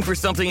 Searching for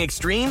something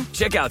extreme?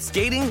 Check out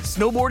skating,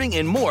 snowboarding,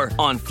 and more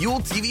on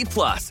Fuel TV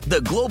Plus, the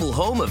global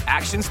home of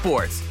action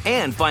sports.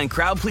 And find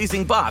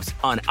crowd-pleasing bops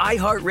on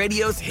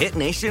iHeartRadio's Hit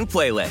Nation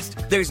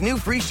playlist. There's new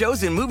free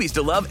shows and movies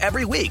to love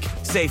every week.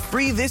 Say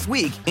free this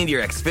week in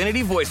your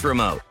Xfinity voice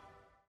remote.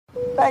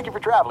 Thank you for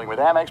traveling with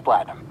Amex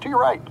Platinum. To your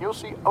right, you'll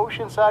see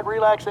oceanside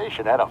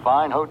relaxation at a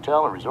fine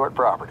hotel and resort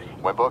property.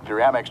 When booked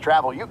through Amex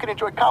Travel, you can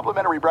enjoy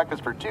complimentary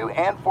breakfast for 2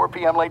 and 4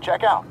 p.m. late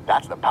checkout.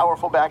 That's the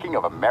powerful backing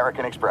of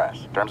American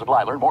Express. Terms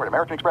apply. Learn more at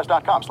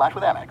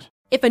americanexpress.com/withAmex.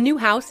 If a new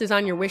house is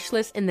on your wish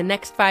list in the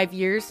next 5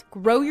 years,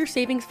 grow your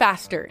savings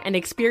faster and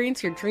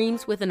experience your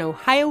dreams with an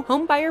Ohio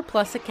Homebuyer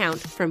Plus account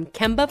from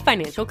Kemba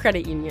Financial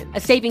Credit Union. A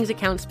savings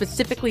account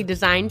specifically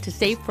designed to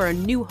save for a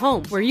new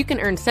home, where you can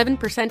earn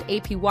 7%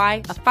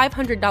 APY, a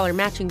 $500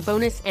 matching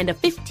bonus, and a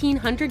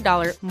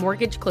 $1,500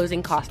 mortgage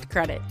closing cost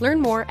credit. Learn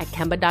more at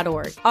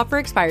Kemba.org. Offer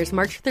expires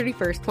March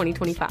 31st,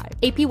 2025.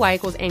 APY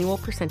equals annual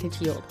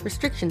percentage yield.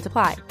 Restrictions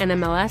apply.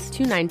 NMLS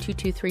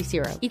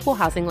 292230. Equal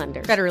housing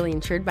lender. Federally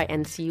insured by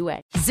NCUA.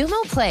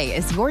 Xumo Play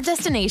is your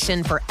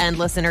destination for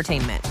endless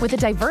entertainment. With a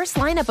diverse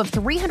lineup of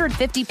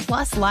 350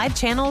 plus live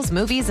channels,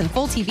 movies, and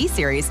full TV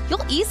series,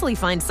 you'll easily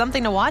find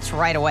something to watch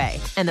right away.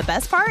 And the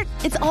best part?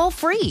 It's all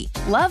free.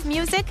 Love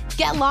music?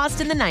 Get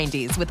lost in the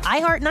 90s with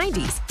iHeart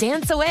 90s.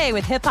 Dance away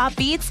with hip-hop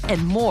beats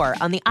and more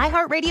on the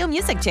iHeartRadio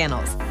music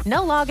channels.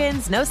 No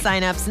logins, no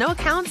signups, no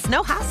accounts,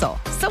 no hassle.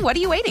 So what are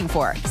you waiting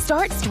for?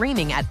 Start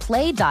streaming at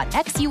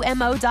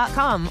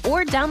play.xumo.com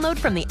or download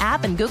from the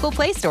app and Google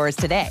Play stores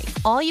today.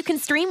 All you can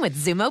stream with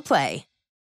Xumo Play.